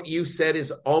think what you said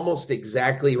is almost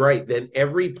exactly right. Then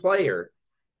every player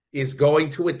is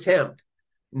going to attempt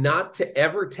not to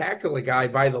ever tackle a guy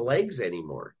by the legs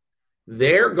anymore.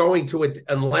 They're going to,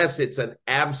 unless it's an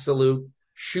absolute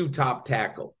shoe top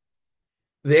tackle,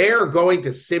 they're going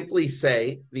to simply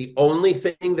say, the only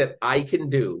thing that I can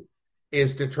do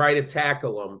is to try to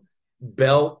tackle him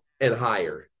belt and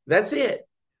higher. That's it.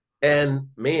 And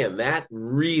man, that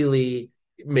really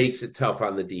makes it tough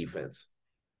on the defense.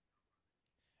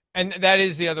 And that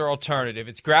is the other alternative.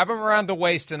 It's grab them around the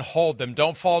waist and hold them.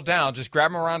 Don't fall down. Just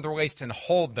grab them around the waist and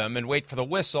hold them and wait for the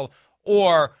whistle,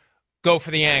 or go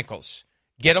for the ankles.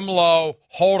 Get them low,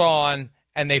 hold on,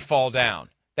 and they fall down.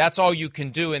 That's all you can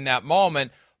do in that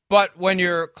moment. But when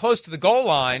you're close to the goal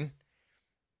line,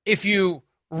 if you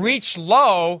reach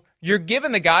low, you're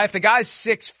giving the guy, if the guy's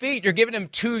 6 feet, you're giving him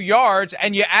 2 yards,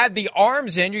 and you add the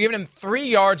arms in, you're giving him 3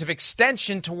 yards of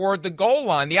extension toward the goal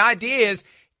line. The idea is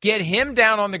get him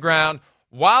down on the ground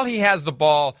while he has the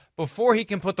ball before he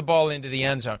can put the ball into the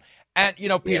end zone. And,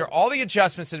 Peter, all the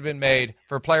adjustments that have been made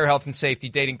for player health and safety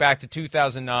dating back to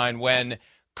 2009 when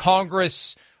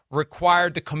Congress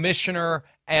required the commissioner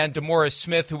and DeMaurice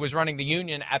Smith, who was running the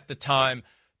union at the time,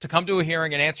 to come to a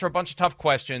hearing and answer a bunch of tough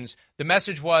questions. The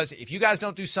message was, if you guys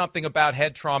don't do something about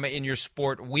head trauma in your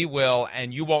sport, we will,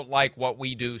 and you won't like what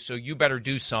we do, so you better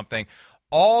do something.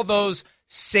 All those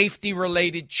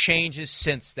safety-related changes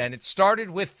since then. It started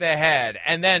with the head,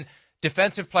 and then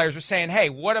defensive players were saying, hey,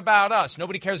 what about us?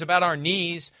 Nobody cares about our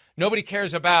knees. Nobody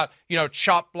cares about,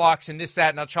 chop blocks and this,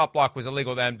 that. Not chop block was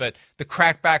illegal then, but the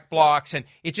crackback blocks, and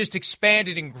it just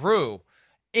expanded and grew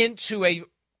into an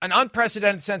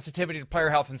unprecedented sensitivity to player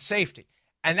health and safety.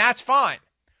 And that's fine.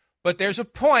 But there's a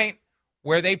point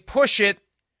where they push it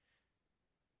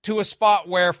to a spot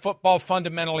where football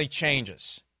fundamentally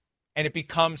changes and it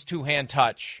becomes two-hand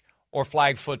touch or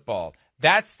flag football.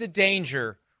 That's the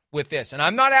danger with this. And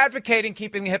I'm not advocating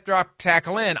keeping the hip drop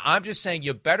tackle in. I'm just saying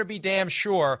you better be damn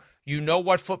sure you know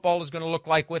what football is going to look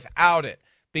like without it,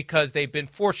 because they've been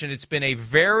fortunate. It's been a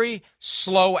very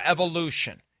slow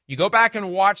evolution. You go back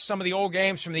and watch some of the old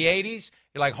games from the 80s,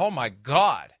 you're like, oh, my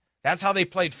God, that's how they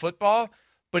played football?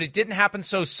 But it didn't happen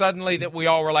so suddenly that we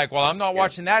all were like, well, I'm not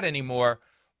watching that anymore.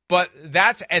 But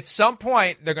that's at some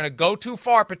point, they're going to go too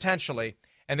far potentially,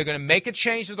 and they're going to make a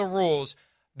change to the rules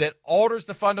that alters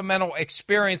the fundamental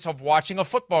experience of watching a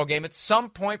football game. At some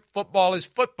point, football is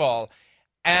football,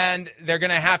 and they're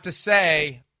going to have to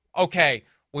say, okay,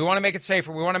 we want to make it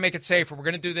safer. We want to make it safer. We're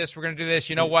going to do this. We're going to do this.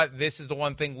 You know what? This is the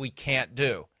one thing we can't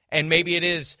do. And maybe it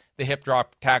is the hip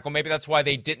drop tackle. Maybe that's why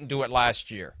they didn't do it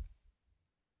last year.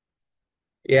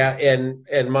 Yeah,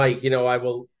 and Mike,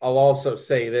 I'll also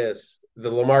say this.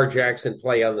 The Lamar Jackson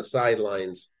play on the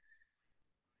sidelines,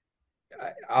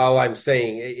 all I'm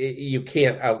saying, you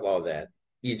can't outlaw that.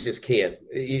 You just can't.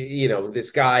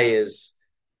 This guy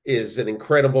is an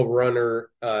incredible runner.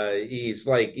 He's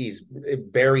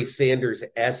Barry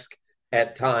Sanders-esque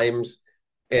at times.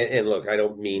 And look, I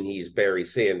don't mean he's Barry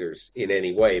Sanders in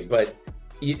any way, but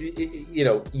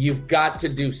you've got to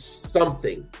do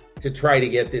something to try to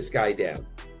get this guy down.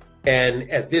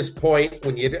 And at this point,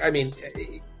 you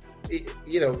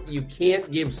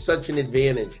can't give such an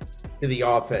advantage to the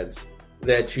offense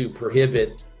that you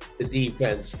prohibit the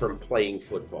defense from playing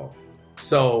football.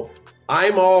 So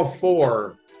I'm all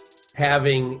for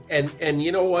having, and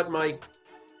you know what, Mike?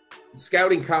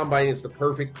 Scouting Combine is the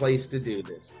perfect place to do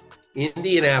this.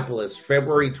 Indianapolis,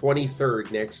 February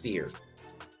 23rd next year.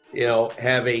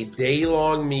 Have a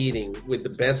day-long meeting with the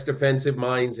best defensive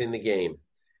minds in the game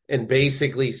and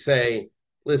basically say,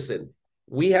 listen,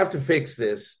 we have to fix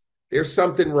this. There's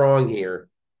something wrong here.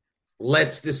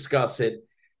 Let's discuss it.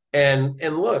 And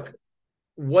look,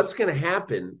 what's going to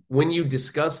happen when you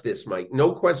discuss this, Mike?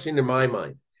 No question in my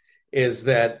mind is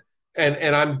that,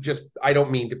 and I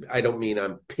don't mean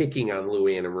I'm picking on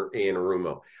Louis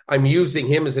Anarumo. I'm using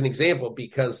him as an example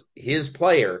because his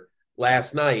player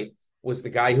last night was the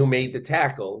guy who made the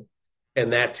tackle,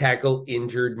 and that tackle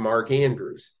injured Mark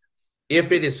Andrews.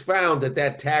 If it is found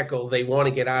that tackle, they want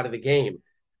to get out of the game,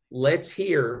 let's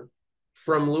hear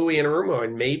from Louis Anarumo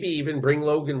and maybe even bring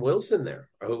Logan Wilson there.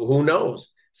 Who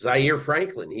knows? Zaire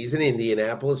Franklin, he's in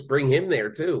Indianapolis. Bring him there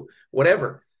too.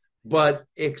 Whatever. But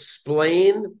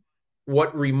explain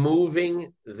what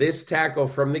removing this tackle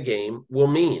from the game will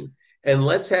mean. And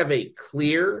let's have a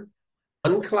clear,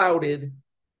 unclouded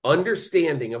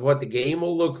understanding of what the game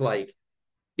will look like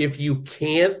if you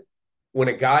can't, when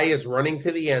a guy is running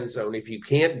to the end zone, if you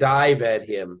can't dive at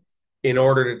him in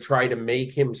order to try to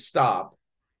make him stop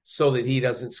so that he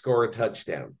doesn't score a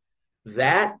touchdown.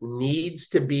 That needs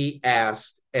to be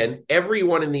asked, and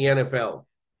everyone in the NFL,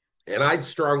 and I'd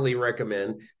strongly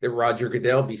recommend that Roger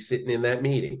Goodell be sitting in that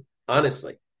meeting,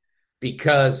 honestly,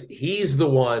 because he's the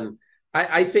one.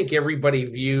 I think everybody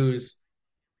views,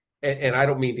 and I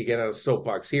don't mean to get on a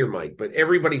soapbox here, Mike, but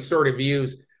everybody sort of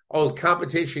views,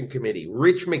 competition committee,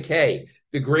 Rich McKay,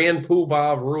 the grand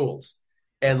poobah of rules.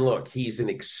 And look, he's an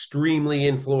extremely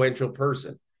influential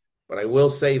person. But I will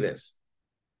say this.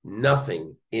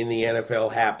 Nothing in the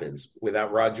NFL happens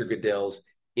without Roger Goodell's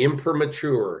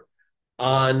imprimatur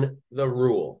on the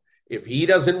rule. If he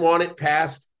doesn't want it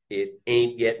passed, it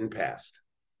ain't getting passed.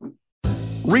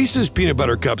 Reese's peanut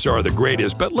butter cups are the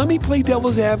greatest, but let me play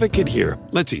devil's advocate here.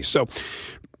 Let's see. So,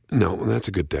 no, that's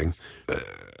a good thing.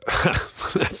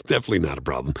 That's definitely not a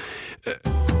problem.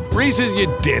 Reese's,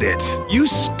 you did it. You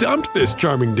stumped this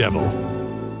charming devil.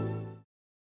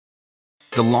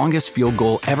 The longest field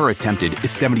goal ever attempted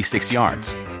is 76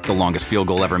 yards. The longest field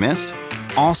goal ever missed?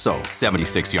 Also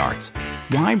 76 yards.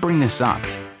 Why bring this up?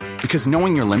 Because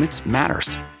knowing your limits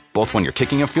matters, both when you're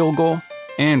kicking a field goal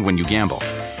and when you gamble.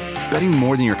 Betting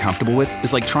more than you're comfortable with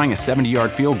is like trying a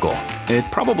 70-yard field goal. It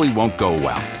probably won't go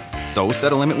well. So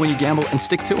set a limit when you gamble and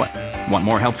stick to it. Want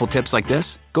more helpful tips like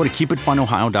this? Go to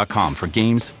keepitfunohio.com for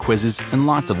games, quizzes, and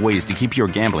lots of ways to keep your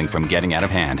gambling from getting out of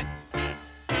hand.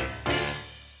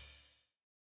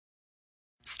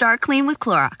 Start clean with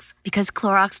Clorox, because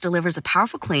Clorox delivers a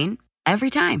powerful clean every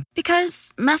time.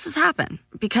 Because messes happen.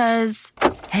 Because...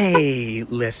 Hey,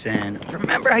 listen.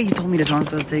 Remember how you told me to toss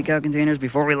those takeout containers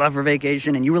before we left for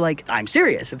vacation? And you were like, I'm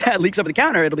serious. If that leaks over the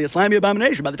counter, it'll be a slimy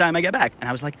abomination by the time I get back. And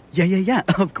I was like, yeah,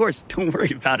 of course. Don't worry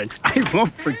about it. I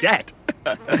won't forget.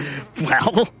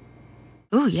 Well...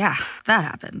 Ooh, yeah, that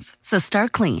happens. So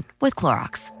start clean with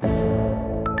Clorox.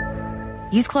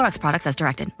 Use Clorox products as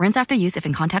directed. Rinse after use if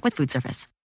in contact with food surface.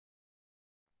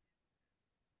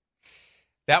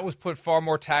 That was put far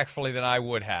more tactfully than I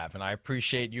would have, and I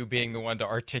appreciate you being the one to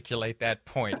articulate that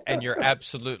point. And you're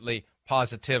absolutely,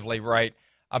 positively right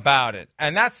about it.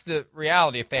 And that's the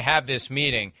reality. If they have this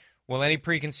meeting, will any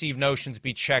preconceived notions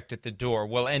be checked at the door?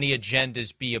 Will any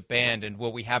agendas be abandoned?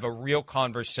 Will we have a real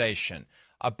conversation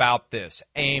about this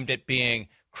aimed at being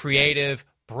creative,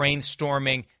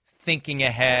 brainstorming, thinking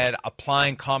ahead,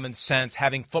 applying common sense,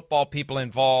 having football people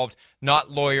involved,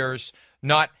 not lawyers,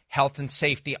 not health and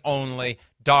safety only,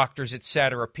 doctors,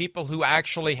 etc., people who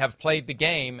actually have played the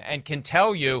game and can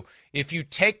tell you, if you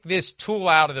take this tool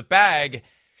out of the bag,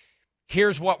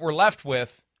 here's what we're left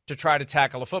with to try to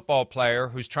tackle a football player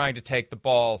who's trying to take the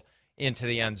ball into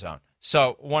the end zone.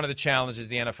 So one of the challenges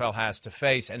the NFL has to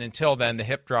face, and until then, the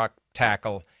hip drop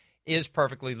tackle is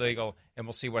perfectly legal, and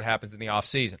we'll see what happens in the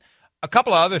offseason. A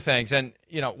couple of other things, and,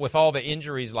 with all the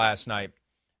injuries last night,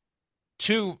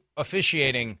 two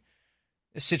officiating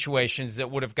situations that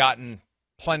would have gotten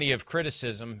plenty of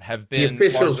criticism have been the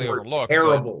officials largely were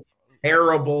overlooked.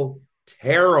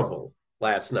 Terrible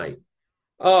last night.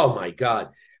 Oh my God!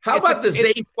 How about the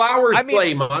Zay Flowers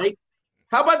play, Mike?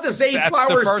 How about the Zay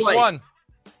Flowers play?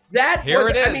 That's the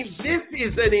first one. This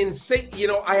is an insane.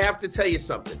 I have to tell you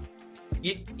something.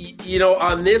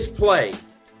 On this play,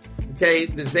 okay,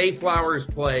 the Zay Flowers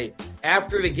play.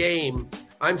 After the game,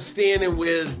 I'm standing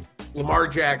with Lamar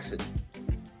Jackson.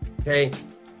 Okay.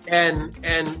 And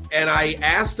I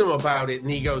asked him about it, and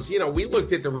he goes, we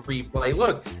looked at the replay.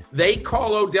 Look, they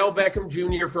call Odell Beckham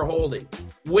Jr. for holding.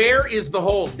 Where is the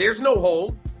hold? There's no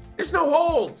hold. There's no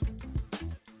hold.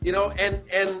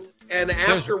 And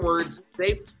afterwards,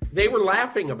 they were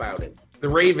laughing about it. The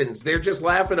Ravens, they're just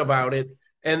laughing about it,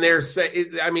 and they're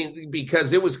saying,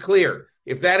 because it was clear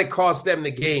if that had cost them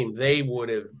the game, they would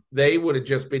have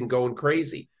just been going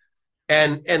crazy.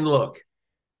 And look.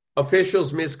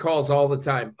 Officials miss calls all the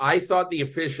time. I thought the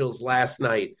officials last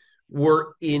night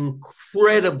were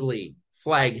incredibly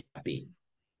flag happy.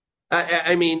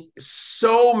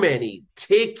 So many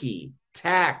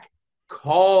ticky-tack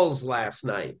calls last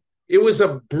night. It was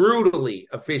a brutally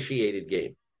officiated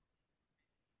game.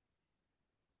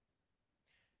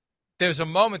 There's a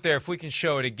moment there, if we can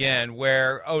show it again,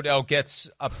 where Odell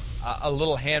gets a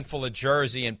little handful of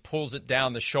jersey and pulls it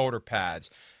down the shoulder pads.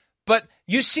 But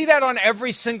you see that on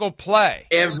every single play.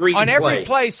 Every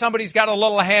play, somebody's got a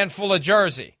little handful of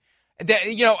jersey.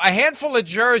 A handful of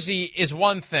jersey is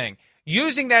one thing.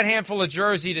 Using that handful of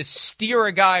jersey to steer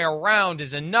a guy around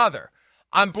is another.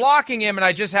 I'm blocking him, and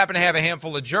I just happen to have a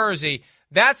handful of jersey.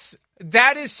 That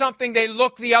is something they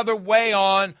look the other way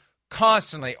on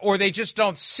constantly, or they just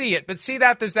don't see it. But see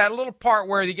that there's that little part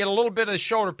where you get a little bit of the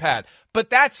shoulder pad.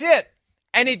 But that's it.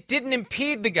 And it didn't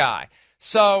impede the guy.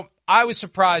 So I was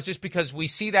surprised just because we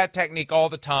see that technique all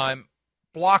the time.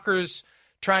 Blockers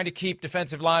trying to keep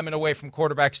defensive linemen away from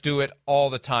quarterbacks do it all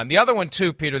the time. The other one,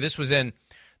 too, Peter, this was in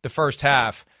the first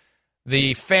half,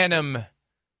 the phantom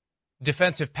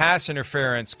defensive pass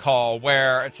interference call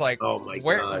where it's like, oh my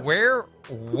God. Where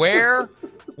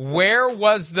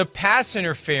was the pass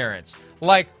interference?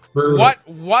 Like, what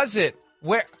was it?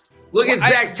 Look at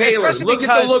Zach Taylor. Look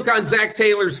at the look on Zach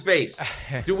Taylor's face.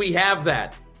 Do we have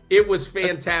that? It was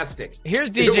fantastic.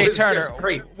 Here's DJ Turner.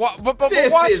 Great. But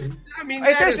This watch. is,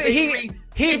 that is a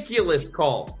ridiculous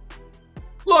call.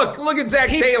 Look at Zach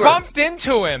Taylor. He bumped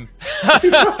into him.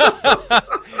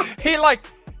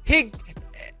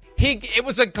 It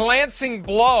was a glancing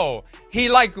blow. He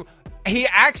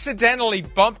accidentally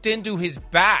bumped into his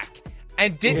back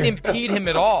and didn't impede him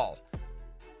at all.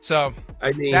 So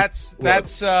that's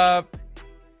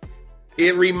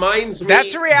it reminds me.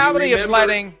 That's a reality of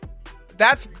letting.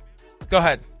 Go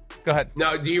ahead.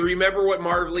 Now, do you remember what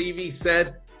Marv Levy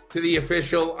said to the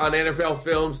official on NFL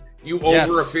Films? You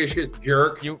over-officious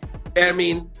jerk.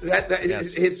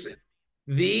 It's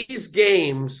these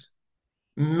games.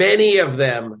 Many of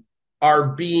them are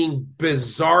being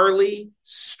bizarrely,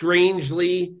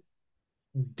 strangely,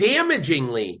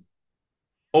 damagingly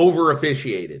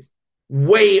over-officiated.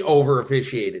 Way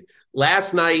over-officiated.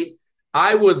 Last night,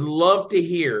 I would love to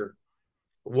hear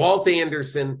Walt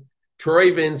Anderson,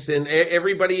 Troy Vincent,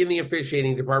 everybody in the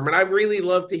officiating department. I'd really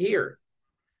love to hear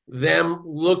them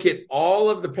look at all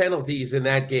of the penalties in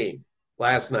that game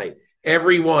last night,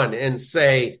 everyone, and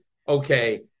say,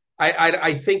 okay,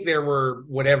 I think there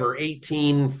were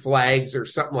 18 flags or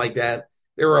something like that.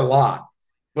 There were a lot,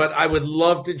 but I would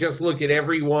love to just look at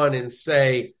everyone and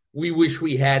say, we wish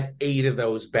we had 8 of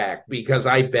those back, because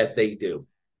I bet they do.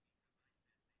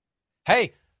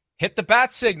 Hey, hit the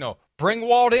bat signal. Bring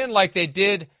Walt in like they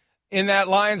did in that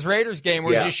Lions-Raiders game,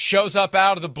 where he just shows up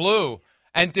out of the blue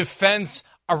and defends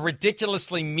a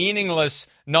ridiculously meaningless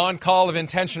non-call of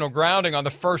intentional grounding on the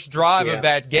first drive of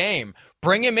that game.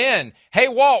 Bring him in. Hey,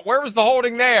 Walt, where was the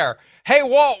holding there? Hey,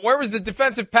 Walt, where was the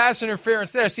defensive pass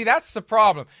interference there? See, that's the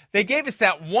problem. They gave us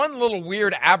that one little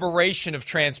weird aberration of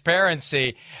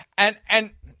transparency, and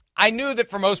I knew that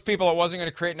for most people it wasn't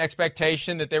going to create an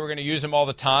expectation that they were going to use them all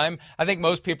the time. I think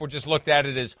most people just looked at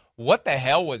it as, what the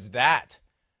hell was that?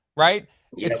 Right?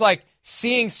 Yep. It's like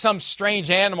seeing some strange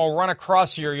animal run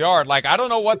across your yard. Like, I don't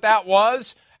know what that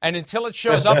was, and until it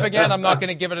shows up again, I'm not going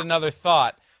to give it another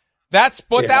thought. That's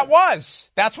what that was.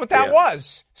 That's what that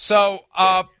was. So,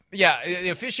 the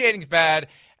officiating's bad,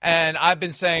 and I've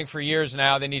been saying for years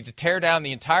now they need to tear down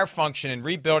the entire function and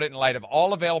rebuild it in light of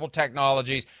all available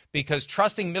technologies, because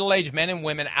trusting middle-aged men and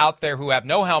women out there who have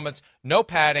no helmets, no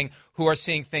padding, who are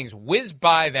seeing things whiz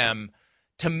by them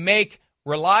to make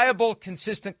reliable,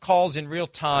 consistent calls in real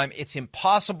time, it's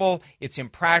impossible, it's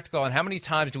impractical. And how many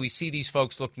times do we see these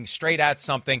folks looking straight at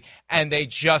something and they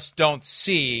just don't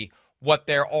see what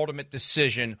their ultimate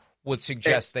decision would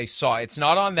suggest they saw? It's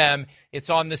not on them, it's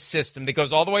on the system that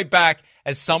goes all the way back,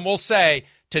 as some will say,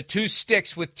 to 2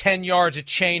 sticks with 10 yards of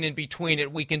chain in between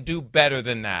it. We can do better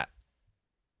than that.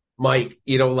 Mike,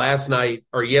 last night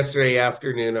or yesterday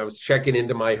afternoon, I was checking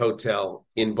into my hotel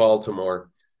in Baltimore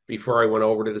before I went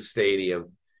over to the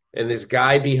stadium. And this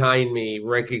guy behind me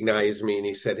recognized me, and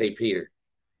he said, "Hey, Peter,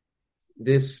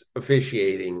 this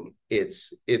officiating,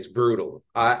 it's brutal.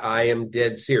 I am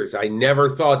dead serious. I never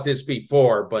thought this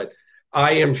before, but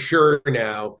I am sure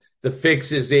now the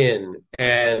fix is in.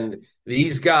 And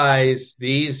these guys,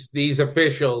 these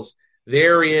officials,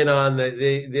 they're in on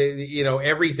the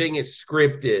everything is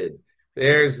scripted.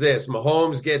 There's this.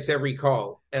 Mahomes gets every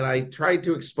call." And I tried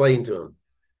to explain to him.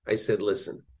 I said,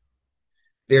 "Listen,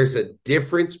 there's a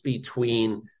difference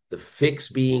between the fix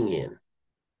being in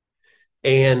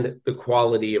and the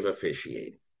quality of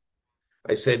officiating."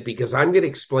 I said, because I'm going to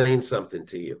explain something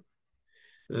to you,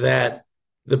 that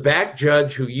the back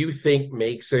judge who you think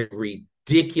makes a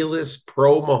ridiculous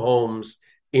pro-Mahomes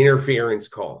interference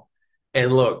call,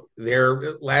 and look,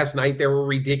 last night there were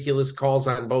ridiculous calls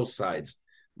on both sides,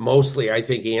 mostly I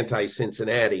think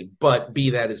anti-Cincinnati, but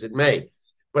be that as it may.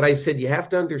 But I said, you have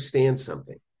to understand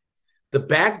something. The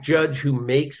back judge who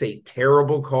makes a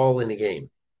terrible call in a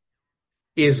game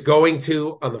is going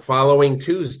to, on the following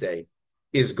Tuesday,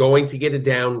 is going to get a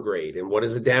downgrade. And what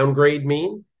does a downgrade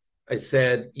mean? I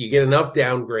said, you get enough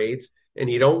downgrades and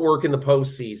you don't work in the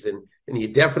postseason, and you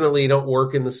definitely don't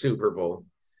work in the Super Bowl.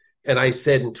 And I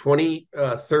said in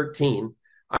 2013,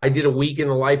 I did a week in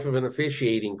the life of an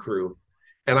officiating crew,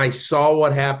 and I saw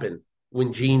what happened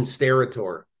when Gene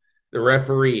Steratore, the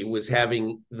referee, was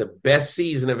having the best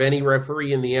season of any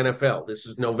referee in the NFL. This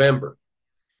was November.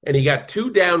 And he got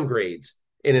 2 downgrades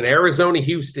in an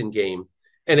Arizona-Houston game,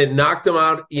 and it knocked him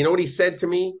out. You know what he said to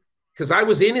me? Because I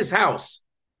was in his house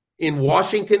in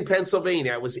Washington,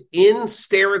 Pennsylvania. I was in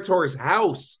Steratore's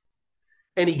house,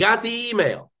 and he got the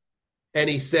email. And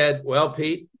he said, "Well,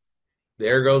 Pete,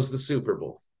 there goes the Super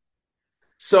Bowl."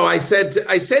 So I said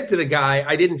to the guy,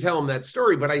 I didn't tell him that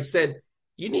story, but I said,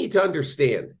 you need to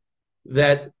understand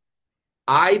that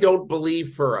I don't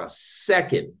believe for a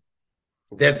second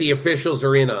that the officials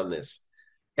are in on this.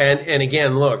 And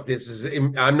again, look,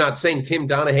 I'm not saying Tim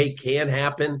Donaghy can't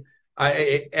happen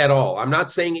at all. I'm not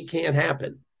saying it can't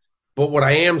happen. But what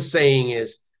I am saying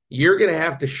is you're going to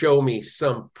have to show me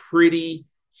some pretty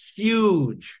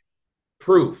huge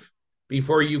proof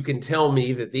before you can tell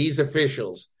me that these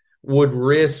officials would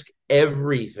risk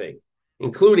everything,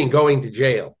 including going to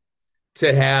jail,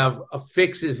 to have a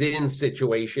fixes in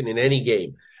situation in any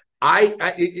game.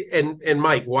 And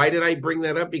Mike, why did I bring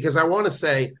that up? Because I want to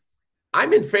say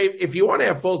I'm in favor. If you want to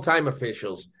have full-time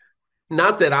officials,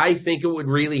 not that I think it would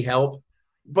really help,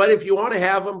 but if you want to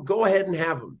have them, go ahead and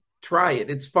have them. Try it.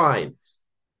 It's fine.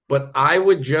 But I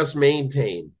would just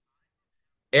maintain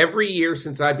every year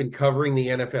since I've been covering the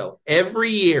NFL,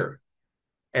 every year,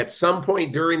 at some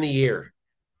point during the year,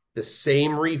 the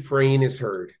same refrain is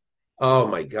heard. Oh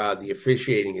my God, the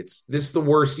officiating. This is the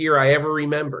worst year I ever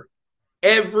remember.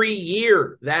 Every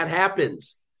year that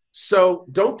happens. So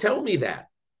don't tell me that.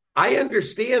 I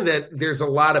understand that there's a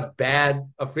lot of bad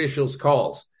officials'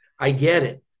 calls. I get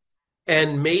it.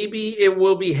 And maybe it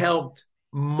will be helped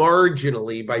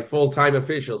marginally by full-time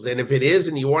officials. And if it is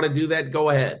and you want to do that, go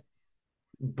ahead.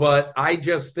 But I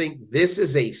just think this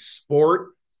is a sport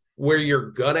where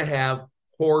you're going to have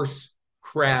horse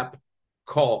crap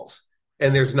calls.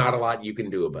 And there's not a lot you can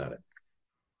do about it.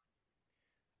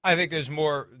 I think there's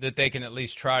more that they can at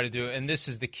least try to do, and this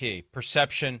is the key: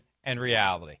 perception and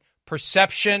reality.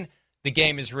 Perception, the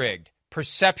game is rigged.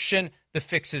 Perception, the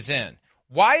fix is in.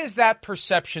 Why is that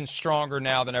perception stronger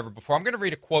now than ever before? I'm going to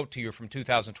read a quote to you from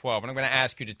 2012, and I'm going to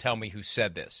ask you to tell me who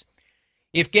said this.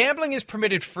 If gambling is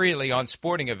permitted freely on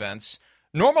sporting events,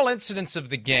 normal incidents of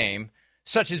the game,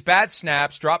 such as bad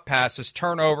snaps, drop passes,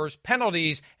 turnovers,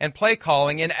 penalties, and play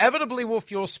calling, inevitably will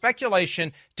fuel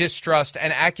speculation, distrust,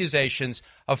 and accusations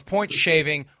of point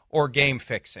shaving or game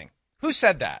fixing. Who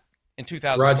said that in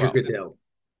 2012? Roger Goodell.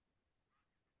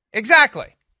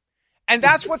 Exactly. And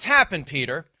that's what's happened,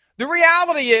 Peter. The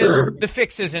reality is the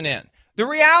fix isn't in. The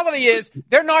reality is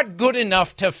they're not good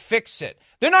enough to fix it.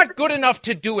 They're not good enough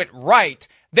to do it right.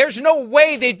 There's no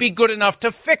way they'd be good enough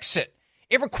to fix it.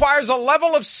 It requires a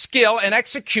level of skill and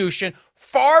execution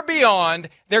far beyond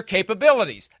their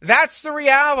capabilities. That's the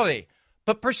reality.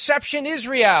 But perception is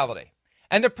reality.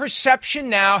 And the perception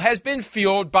now has been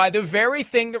fueled by the very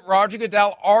thing that Roger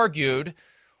Goodell argued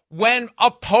when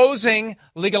opposing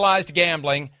legalized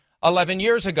gambling 11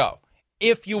 years ago.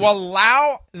 If you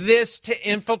allow this to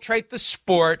infiltrate the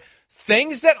sport,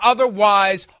 things that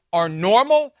otherwise are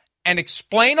normal and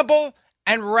explainable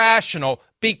and rational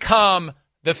become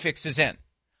the fix is in.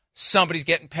 Somebody's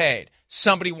getting paid.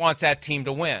 Somebody wants that team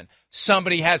to win.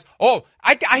 Somebody has,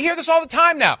 I hear this all the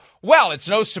time now. Well, it's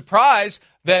no surprise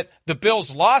that the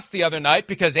Bills lost the other night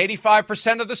because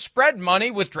 85% of the spread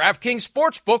money with DraftKings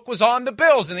Sportsbook was on the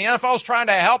Bills, and the NFL is trying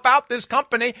to help out this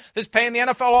company that's paying the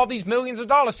NFL all these millions of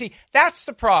dollars. See, that's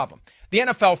the problem. The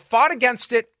NFL fought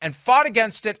against it and fought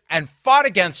against it and fought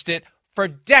against it for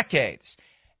decades.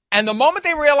 And the moment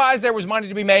they realized there was money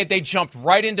to be made, they jumped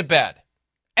right into bed.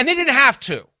 And they didn't have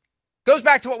to. Goes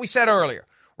back to what we said earlier.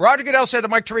 Roger Goodell said to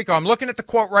Mike Tirico, I'm looking at the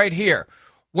quote right here.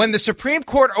 When the Supreme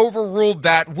Court overruled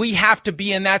that, we have to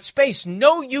be in that space.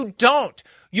 No, you don't.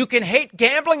 You can hate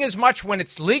gambling as much when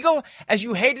it's legal as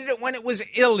you hated it when it was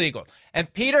illegal.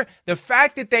 And Peter, the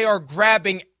fact that they are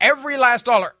grabbing every last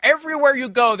dollar, everywhere you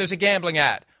go, there's a gambling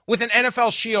ad with an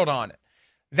NFL shield on it.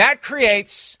 That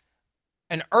creates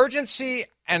an urgency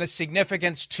and a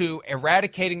significance to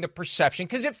eradicating the perception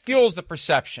because it fuels the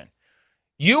perception.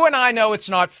 You and I know it's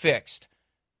not fixed.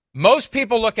 Most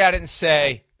people look at it and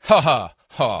say,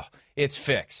 it's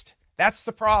fixed. That's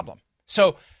the problem.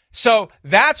 So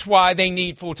that's why they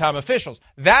need full-time officials.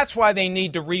 That's why they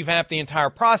need to revamp the entire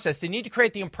process. They need to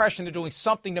create the impression they're doing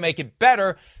something to make it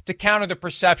better to counter the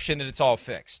perception that it's all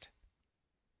fixed.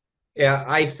 Yeah,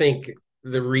 I think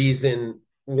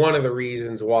one of the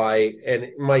reasons why, and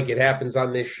Mike, it happens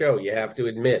on this show, you have to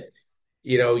admit,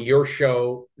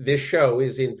 this show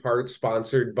is in part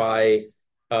sponsored by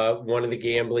one of the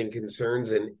gambling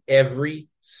concerns, and every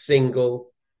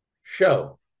single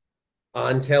show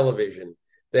on television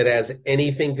that has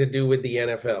anything to do with the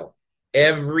NFL,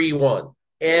 every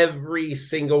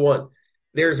single one.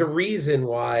 There's a reason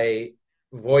why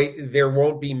there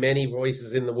won't be many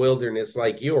voices in the wilderness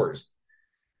like yours.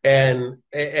 And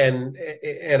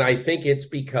I think it's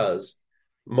because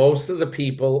most of the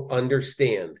people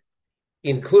understand,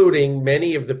 including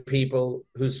many of the people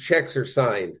whose checks are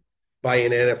signed by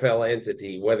an NFL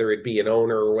entity, whether it be an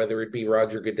owner or whether it be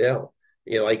Roger Goodell,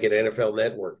 like an NFL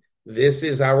Network. This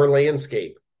is our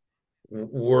landscape.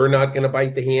 We're not going to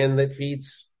bite the hand that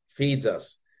feeds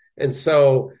us. And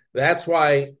so that's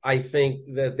why I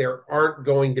think that there aren't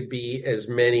going to be as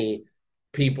many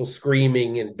people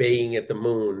screaming and baying at the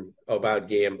moon about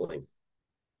gambling.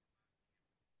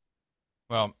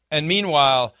 Well, and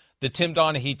meanwhile, the Tim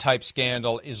Donaghy type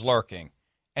scandal is lurking,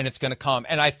 and it's going to come.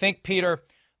 And I think, Peter,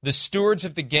 the stewards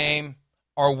of the game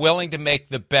are willing to make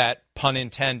the bet, pun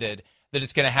intended, that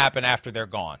it's going to happen after they're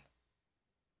gone.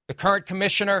 The current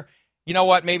commissioner, you know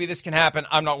what, maybe this can happen.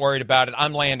 I'm not worried about it.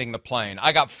 I'm landing the plane.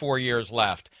 I got 4 years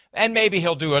left. And maybe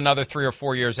he'll do another 3 or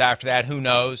 4 years after that. Who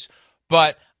knows?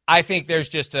 But I think there's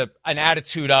just an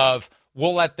attitude of,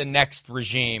 we'll let the next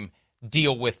regime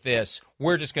deal with this.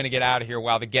 We're just going to get out of here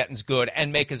while the getting's good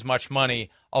and make as much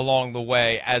money along the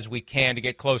way as we can to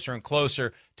get closer and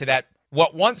closer to that,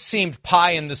 what once seemed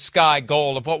pie in the sky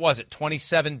goal of, what was it,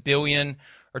 27 billion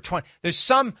or 20. There's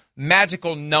some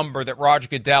magical number that Roger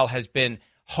Goodell has been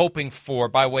hoping for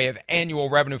by way of annual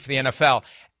revenue for the NFL.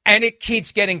 And it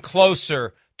keeps getting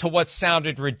closer to what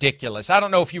sounded ridiculous. I don't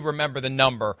know if you remember the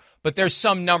number, but there's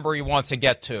some number he wants to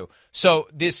get to. So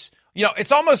this,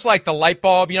 it's almost like the light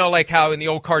bulb, like how in the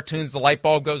old cartoons, the light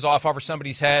bulb goes off over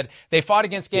somebody's head. They fought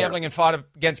against gambling and fought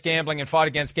against gambling and fought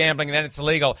against gambling, and then it's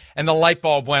illegal, and the light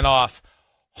bulb went off.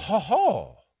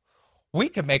 Ho, we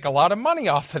could make a lot of money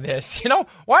off of this.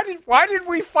 Why did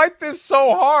we fight this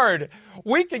so hard?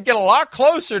 We could get a lot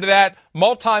closer to that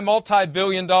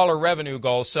multi-billion dollar revenue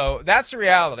goal. So that's the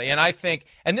reality. And I think,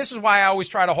 and this is why I always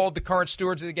try to hold the current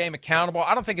stewards of the game accountable.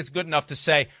 I don't think it's good enough to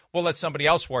say, we'll let somebody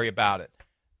else worry about it.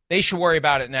 They should worry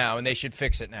about it now, and they should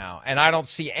fix it now. And I don't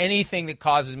see anything that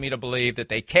causes me to believe that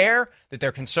they care, that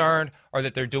they're concerned, or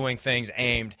that they're doing things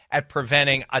aimed at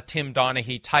preventing a Tim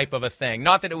Donaghy type of a thing.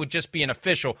 Not that it would just be an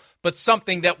official, but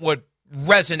something that would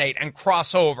resonate and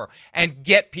cross over and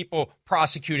get people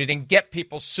prosecuted and get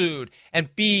people sued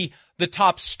and be the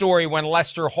top story when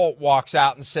Lester Holt walks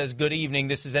out and says, "Good evening,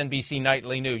 this is NBC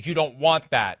Nightly News." You don't want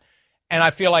that. And I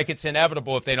feel like it's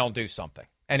inevitable if they don't do something.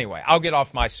 Anyway, I'll get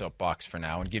off my soapbox for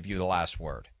now and give you the last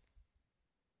word.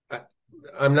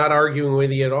 I'm not arguing with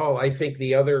you at all. I think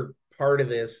the other part of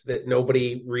this that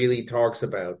nobody really talks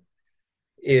about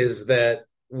is that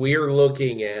we're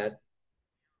looking at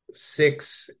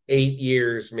 6, 8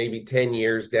 years, maybe 10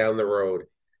 years down the road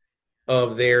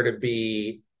of there to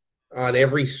be on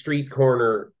every street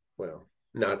corner, well,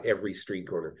 not every street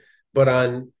corner, but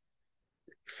on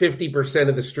 50%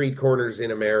 of the street corners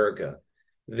in America,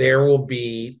 there will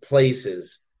be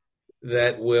places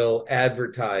that will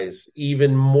advertise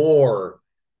even more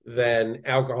than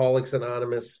Alcoholics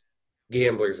Anonymous,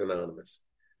 Gamblers Anonymous,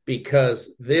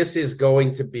 because this is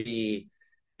going to be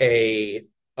a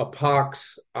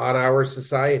pox on our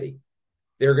society.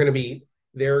 There are going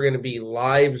to be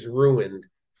lives ruined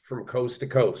from coast to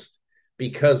coast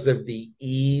because of the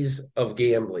ease of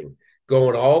gambling,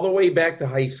 going all the way back to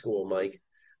high school, Mike.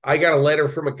 I got a letter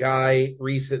from a guy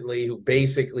recently who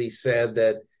basically said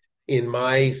that in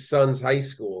my son's high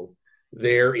school,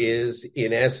 there is,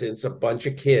 in essence, a bunch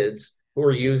of kids who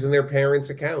are using their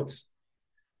parents' accounts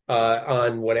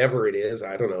on whatever it is.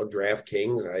 I don't know,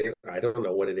 DraftKings. I don't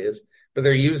know what it is, but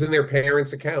they're using their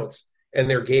parents' accounts and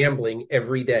they're gambling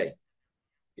every day,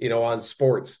 on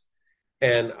sports.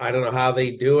 And I don't know how they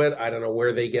do it. I don't know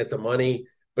where they get the money,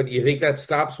 but you think that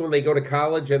stops when they go to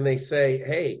college and they say,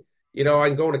 hey,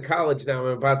 I'm going to college now.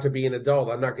 I'm about to be an adult.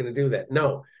 I'm not going to do that.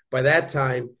 No, by that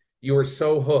time, you are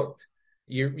so hooked.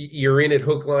 You're in it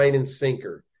hook, line, and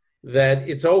sinker that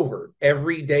it's over.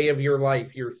 Every day of your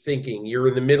life, you're thinking. You're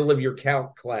in the middle of your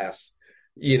calc class,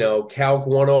 Calc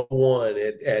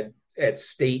 101 at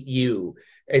State U,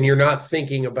 and you're not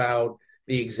thinking about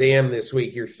the exam this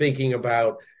week. You're thinking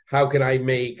about, how can I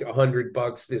make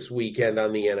 $100 this weekend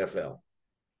on the NFL?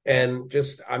 And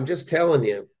I'm just telling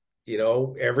you,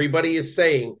 everybody is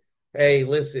saying, hey,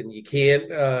 listen, you can't,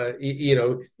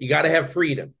 you got to have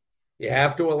freedom. You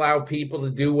have to allow people to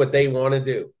do what they want to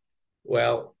do.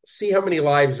 Well, see how many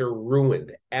lives are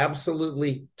ruined,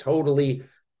 absolutely, totally,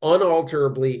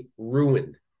 unalterably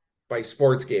ruined by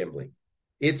sports gambling.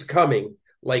 It's coming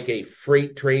like a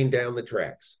freight train down the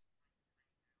tracks.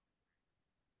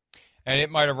 And it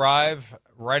might arrive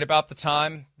right about the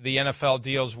time the NFL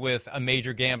deals with a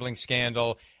major gambling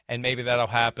scandal, and maybe that'll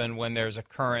happen when there's a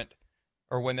current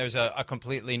or when there's a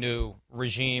completely new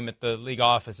regime at the league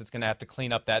office that's going to have to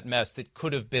clean up that mess that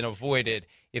could have been avoided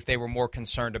if they were more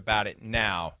concerned about it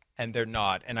now, and they're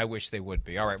not, and I wish they would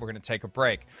be. All right, we're going to take a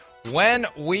break. When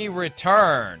we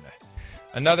return,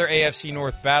 another AFC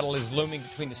North battle is looming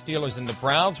between the Steelers and the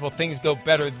Browns. Will things go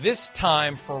better this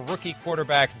time for rookie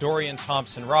quarterback Dorian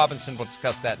Thompson-Robinson? We'll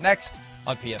discuss that next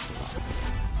on PFT.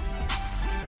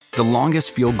 The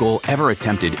longest field goal ever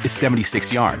attempted is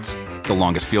 76 yards. The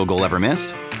longest field goal ever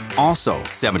missed? Also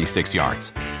 76 yards.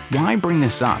 Why bring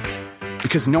this up?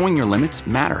 Because knowing your limits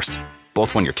matters,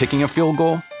 both when you're kicking a field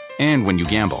goal and when you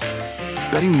gamble.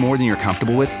 Betting more than you're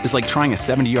comfortable with is like trying a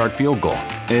 70-yard field goal.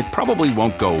 It probably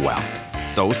won't go well.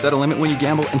 So set a limit when you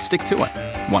gamble and stick to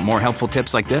it. Want more helpful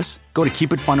tips like this? Go to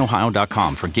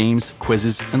keepitfunohio.com for games,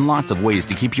 quizzes, and lots of ways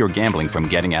to keep your gambling from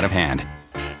getting out of hand.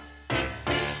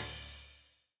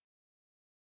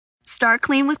 Start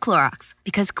clean with Clorox,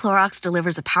 because Clorox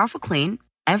delivers a powerful clean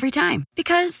every time.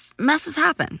 Because messes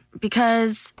happen.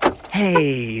 Because...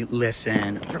 Hey,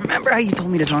 listen. Remember how you told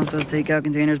me to toss those takeout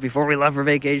containers before we left for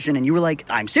vacation? And you were like,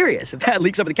 I'm serious. If that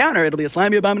leaks over the counter, it'll be a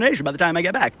slimy abomination by the time I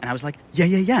get back. And I was like,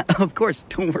 yeah, of course.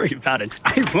 Don't worry about it.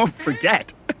 I won't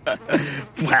forget.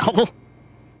 Well...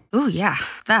 Ooh, yeah,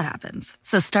 that happens.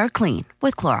 So start clean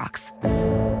with Clorox.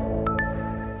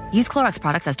 Use Clorox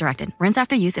products as directed. Rinse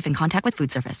after use if in contact with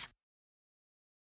food surface.